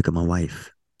 I gotta pick up my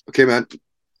wife. Okay, man.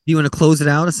 You want to close it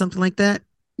out or something like that?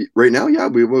 Right now, yeah,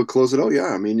 we will close it out. Yeah.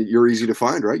 I mean, you're easy to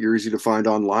find, right? You're easy to find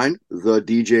online. The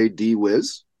DJ D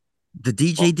Wiz. The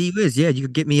DJ D Wiz, yeah. You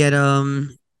could get me at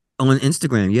on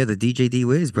Instagram. Yeah, the DJ D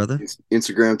Wiz, brother.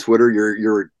 Instagram, Twitter,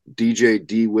 you're DJ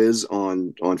D Wiz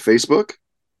on Facebook.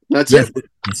 That's it.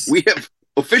 Yes. We have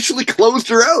officially closed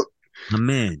her out. My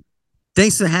man.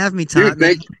 Thanks for having me, Todd.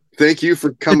 Dude, thank you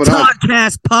for coming on.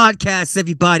 Podcast,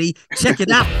 everybody. Check it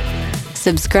out.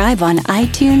 Subscribe on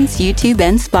iTunes, YouTube,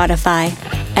 and Spotify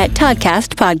at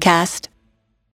Toddcast Podcast.